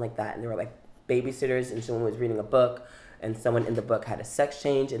like something like that. And there were like babysitters and someone was reading a book and someone in the book had a sex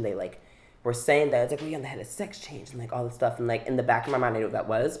change and they like were saying that. It's like, they had a sex change and like all this stuff. And like in the back of my mind, I knew what that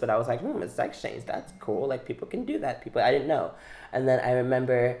was, but I was like, a sex change, that's cool. Like people can do that. I didn't know. And then I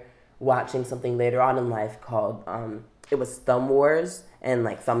remember watching something later on in life called, it was Thumb Wars and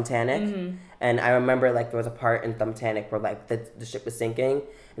like Thumbtanic. And I remember like there was a part in Thumbtanic where like the ship was sinking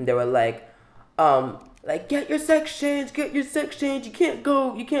and they were like get your sex change.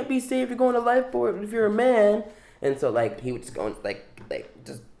 You can't be safe. You're going to lifeboat if you're a man. And so like he would just go like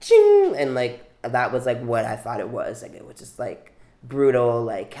just ching, and like that was like what I thought it was. Like it was just like brutal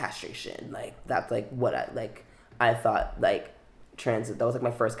like castration. Like that's like what I thought like trans. That was like my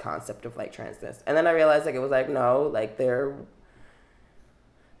first concept of like transness. And then I realized like it was like no, like they're...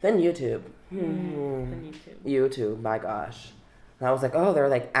 Then YouTube. YouTube, my gosh. And I was like, oh, there are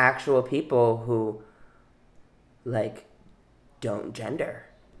like actual people who like don't gender.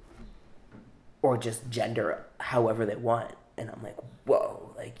 Or just gender however they want. And I'm like,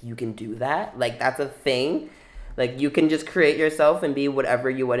 whoa, like you can do that? Like that's a thing? Like you can just create yourself and be whatever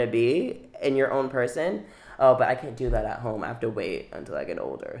you want to be in your own person? oh, but I can't do that at home. I have to wait until I get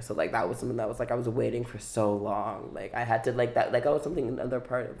older. So like that was something that was like I was waiting for so long. Like I had to like that like was something another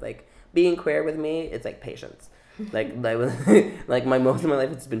part of like being queer with me. It's like patience. Like like my most of my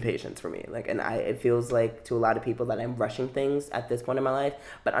life it's been patience for me. Like and it feels like to a lot of people that I'm rushing things at this point in my life.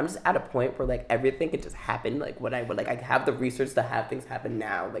 But I'm just at a point where like everything could just happen. Like what I would like I have the research to have things happen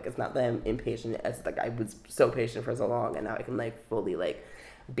now. Like it's not that I'm impatient. It's like I was so patient for so long, and now I can like fully like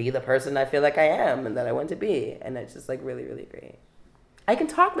be the person I feel like I am and that I want to be. And it's just like really, really great. I can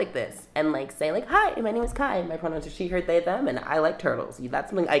talk like this and like say like, hi, my name is Kai. My pronouns are she, her, they, them, and I like turtles. That's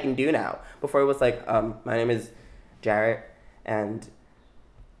something I can do now. Before it was like, my name is Jarrett and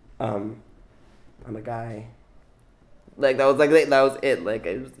I'm a guy. Like that was it. Like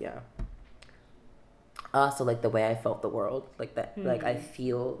it was Also like the way I felt the world. Like that like I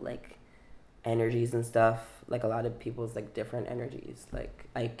feel like energies and stuff. Like a lot of people's like different energies. Like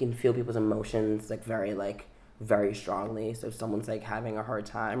I can feel people's emotions like very strongly. So if someone's like having a hard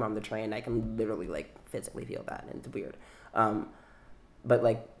time on the train, I can literally like physically feel that, and it's weird. But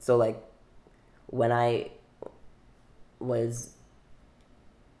like so like when I was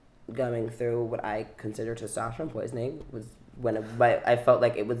going through what I consider testosterone poisoning was when I felt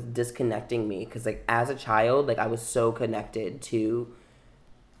like it was disconnecting me, because like as a child like I was so connected to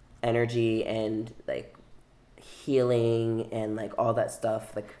energy and like healing and like all that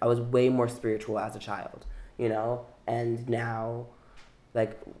stuff. Like I was way more spiritual as a child, you know, and now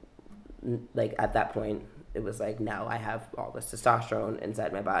like at that point it was like now I have all this testosterone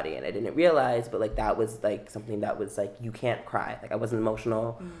inside my body, and I didn't realize, but like that was like something that was like you can't cry. Like I wasn't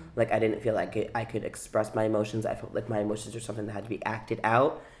emotional. Like I didn't feel like I could express my emotions. I felt like my emotions were something that had to be acted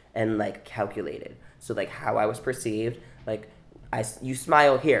out and like calculated. So like how I was perceived, like you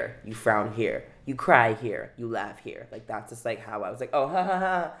smile here, you frown here, you cry here, you laugh here. Like that's just like how I was like, oh ha ha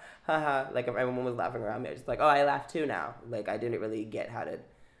ha ha ha. Like if everyone was laughing around me, I was just like, oh, I laugh too now. Like I didn't really get how to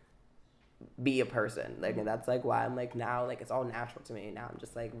be a person. Like and that's like why I'm like now like it's all natural to me. Now I'm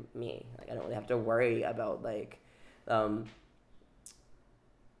just like me. Like I don't really have to worry about like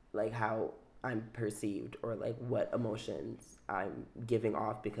how I'm perceived or like what emotions I'm giving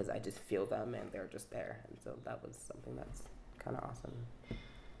off, because I just feel them and they're just there. And so that was something that's kind of awesome.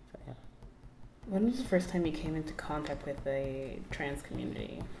 So yeah. When was the first time you came into contact with the trans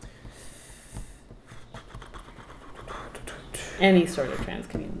community? Any sort of trans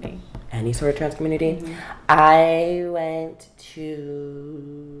community. Any sort of trans community? Mm-hmm. I went to...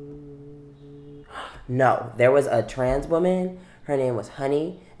 No, there was a trans woman. Her name was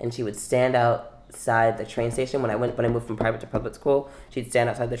Honey, and she would stand outside the train station. When I moved from private to public school, she'd stand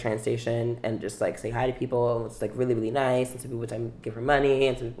outside the train station and just like say hi to people. And it was like really, really nice. And some people would give her money,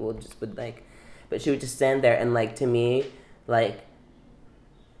 and some people just would like... But she would just stand there, and like to me, like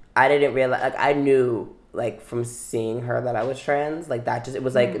I didn't realize, like I knew like from seeing her that I was trans. Like that just, it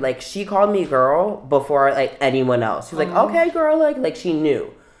was like she called me girl before like anyone else. She was like, okay girl, like she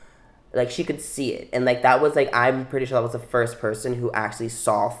knew. Like she could see it. And like that was like, I'm pretty sure that was the first person who actually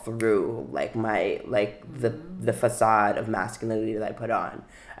saw through like my like the facade of masculinity that I put on.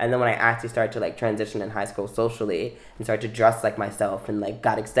 And then when I actually started to like transition in high school socially and started to dress like myself and like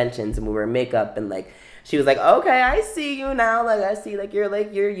got extensions and we were makeup, and like she was like, okay, I see you now. Like I see like you're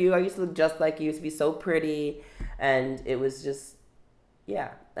you. I used to look just like you. You used to be so pretty. And it was just,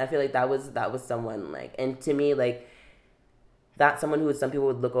 yeah. I feel like that was someone like, and to me like that's someone who some people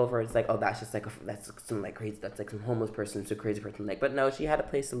would look over. It's like, oh, that's just like that's some like crazy, that's like some homeless person, some crazy person. Like, but no, she had a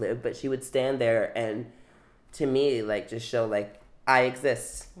place to live. But she would stand there and to me like just show like I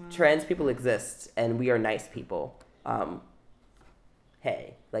exist. Wow. Trans people exist, and we are nice people.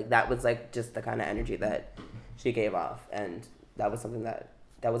 Hey, like that was like just the kind of energy that she gave off, and that was something that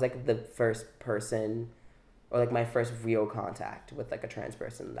was like the first person, or like my first real contact with like a trans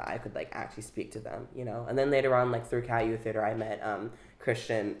person that I could like actually speak to them, you know. And then later on, like through Cat Youth Theater, I met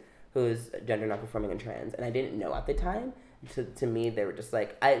Christian, who's gender non-conforming and trans, and I didn't know at the time. To me, they were just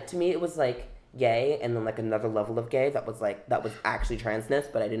like to me it was like gay, and then like another level of gay that was actually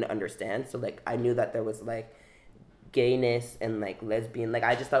transness, but I didn't understand. So like I knew that there was like gayness and like lesbian. Like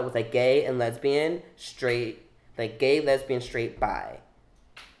I just thought it was like gay and lesbian, straight, like gay, lesbian, straight, bi,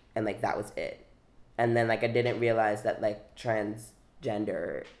 and like that was it. And then like I didn't realize that like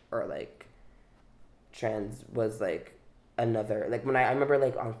transgender or like trans was like another, like when I remember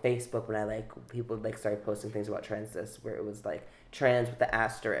like on Facebook when I like people like started posting things about transness where it was like trans with the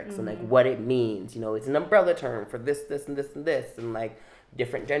asterisk and like what it means, you know, it's an umbrella term for this and this and this and like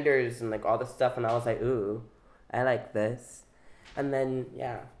different genders and like all this stuff. And I was like, ooh, I like this. And then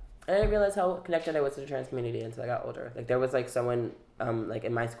yeah, I didn't realize how connected I was to the trans community until I got older. Like there was like someone like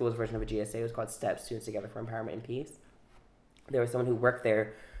in my school's version of a GSA, it was called STEP, Students Together for Empowerment and Peace. There was someone who worked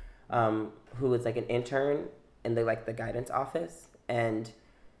there, who was like an intern in the guidance office, and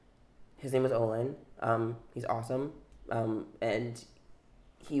his name was Olin. He's awesome, and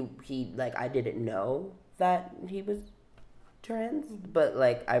he like, I didn't know that he was trans, but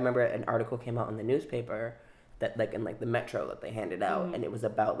like I remember an article came out in the newspaper that like in like the Metro that they handed out, and it was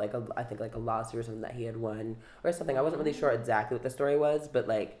about like I think like a lawsuit or something that he had won or something. I wasn't really sure exactly what the story was, but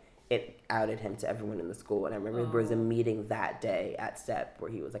like it outed him to everyone in the school. And I remember there was a meeting that day at STEP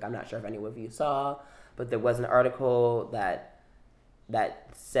where he was like, I'm not sure if any of you saw, but there was an article that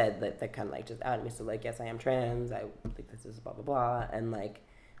said that kind of like just outed me. So like, yes, I am trans. I think this is blah blah blah, and like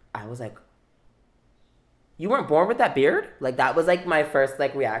I was like, you weren't born with that beard? Like, that was, like, my first,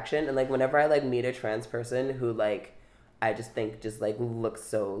 like, reaction. And, like, whenever I, like, meet a trans person who, like, I just think just, like, looks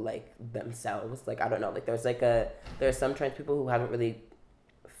so, like, themselves. Like, I don't know. Like, there's some trans people who haven't really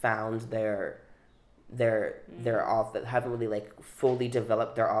found haven't really, like, fully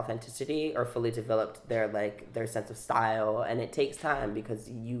developed their authenticity or fully developed their sense of style. And it takes time because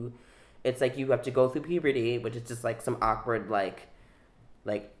it's, like, you have to go through puberty, which is just, like, some awkward, like,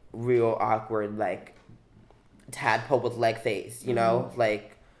 real awkward, like, tadpole with leg face, you know,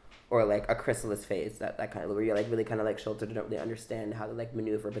 like, or like a chrysalis face, that kind of where you're like really kind of like sheltered and don't really understand how to like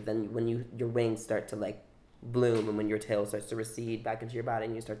maneuver. But then when your wings start to like bloom and when your tail starts to recede back into your body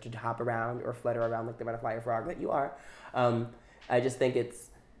and you start to hop around or flutter around like the butterfly or frog that you are, I just think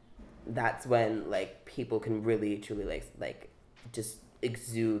that's when like people can really truly like just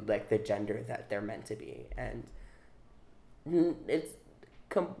exude like the gender that they're meant to be. And it's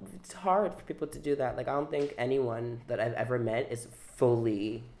hard for people to do that. Like, I don't think anyone that I've ever met is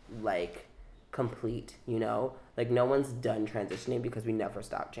fully, like, complete, you know? Like, no one's done transitioning because we never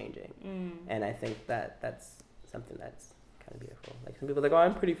stop changing. And I think that's something that's kind of beautiful. Like, some people are like, oh,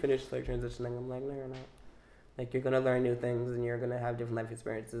 I'm pretty finished, like, transitioning. I'm like, no, you're not. Like, you're going to learn new things and you're going to have different life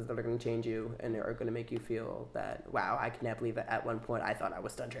experiences that are going to change you and are going to make you feel that, wow, I cannot believe that at one point I thought I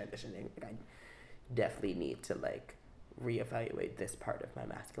was done transitioning. Like, I definitely need to, like, reevaluate this part of my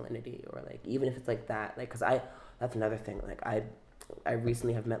masculinity, or like even if it's like that, like, because that's another thing, like I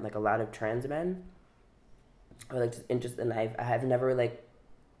recently have met like a lot of trans men, or like and I have never like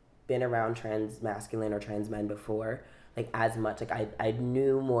been around trans masculine or trans men before, like as much. Like I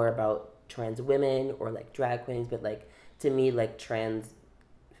knew more about trans women or like drag queens, but like to me like trans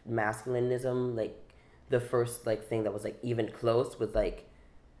masculinism, like the first like thing that was like even close was like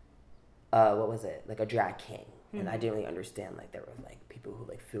what was it, like a drag king. And I didn't really understand, like, there were, like, people who,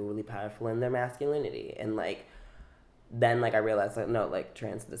 like, feel really powerful in their masculinity. And, like, then, like, I realized, like, no, like,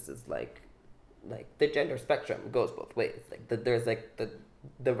 trans, this is, like, the gender spectrum goes both ways. Like, there's, like,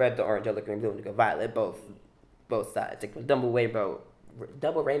 the red, the orange, yellow, green, blue, indigo, violet, both sides. Like, double rainbows,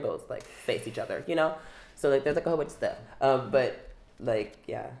 like, face each other, you know? So, like, there's, like, a whole bunch of stuff. But, like,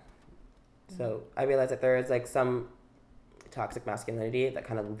 yeah. So, I realized that there is, like, some toxic masculinity that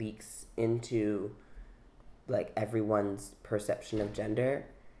kind of leaks into like everyone's perception of gender,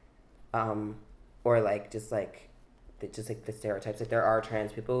 or like just like the stereotypes. Like there are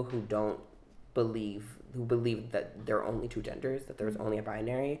trans people who believe that there are only two genders, that there's only a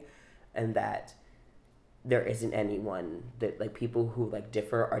binary, and that there isn't anyone, that like people who like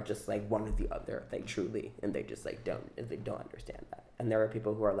differ are just like one or the other, like truly, and they just like don't understand that. And there are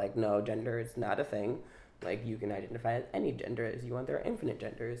people who are like, no, gender is not a thing, like you can identify as any gender as you want. There are infinite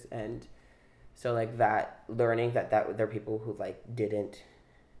genders. And so like that learning that there are people who like didn't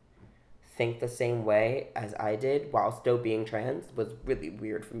think the same way as I did while still being trans was really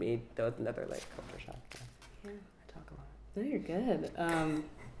weird for me. That was another like culture shock. Yeah, I talk a lot. No, you're good.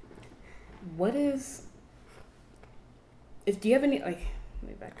 What is? Do you have any like? Let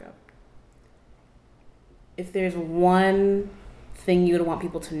me back up. If there's one thing you would want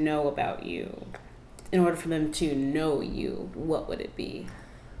people to know about you, in order for them to know you, what would it be?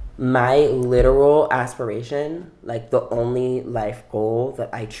 My literal aspiration, like the only life goal that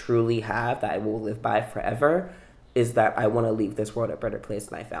I truly have, that I will live by forever, is that I want to leave this world a better place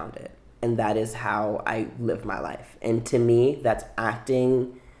than I found it. And that is how I live my life. And to me, that's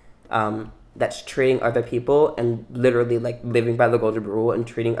acting, that's treating other people and literally like living by the golden rule and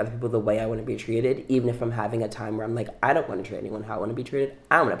treating other people the way I want to be treated. Even if I'm having a time where I'm like, I don't want to treat anyone how I want to be treated,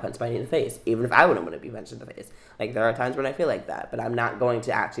 I want to punch somebody in the face, even if I wouldn't want to be punched in the face. Like there are times when I feel like that, but I'm not going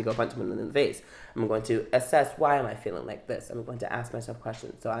to actually go punch someone in the face. I'm going to assess, why am I feeling like this? I'm going to ask myself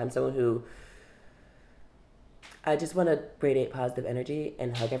questions. So I'm someone who, I just want to radiate positive energy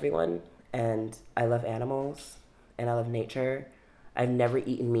and hug everyone. And I love animals and I love nature. I've never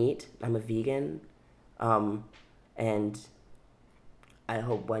eaten meat. I'm a vegan. And I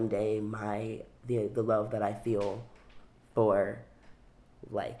hope one day the love that I feel for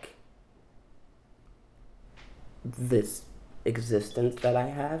like this existence that I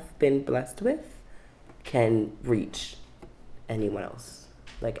have been blessed with can reach anyone else,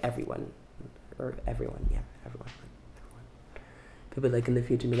 like everyone, or everyone, yeah, everyone. People like in the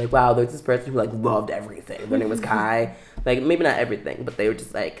future be like, wow, there's this person who like loved everything. Their name was Kai. Like maybe not everything, but they were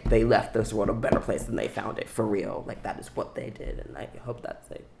just like they left this world a better place than they found it for real. Like that is what they did, and I hope that's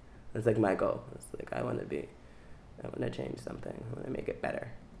like my goal. It's like I want to change something. I want to make it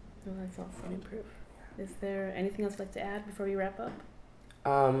better. Oh, that's awesome. Improve. Is there anything else you'd like to add before we wrap up?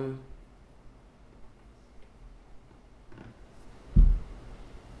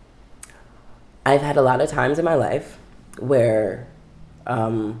 I've had a lot of times in my life where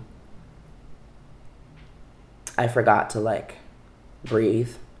I forgot to like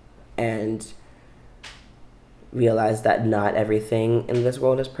breathe and realize that not everything in this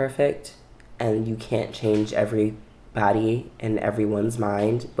world is perfect and you can't change everybody and everyone's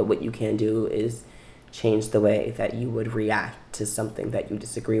mind, but what you can do is change the way that you would react to something that you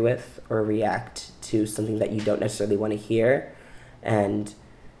disagree with or react to something that you don't necessarily want to hear, and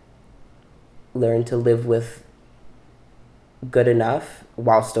learn to live with good enough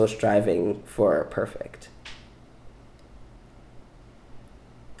while still striving for perfect.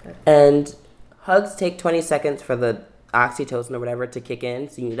 Okay. And hugs take 20 seconds for the oxytocin or whatever to kick in,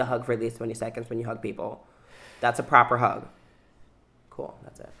 so you need to hug for at least 20 seconds when you hug people. That's a proper hug. Cool,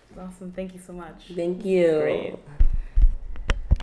 that's it. Awesome, thank you so much. Thank you. Great.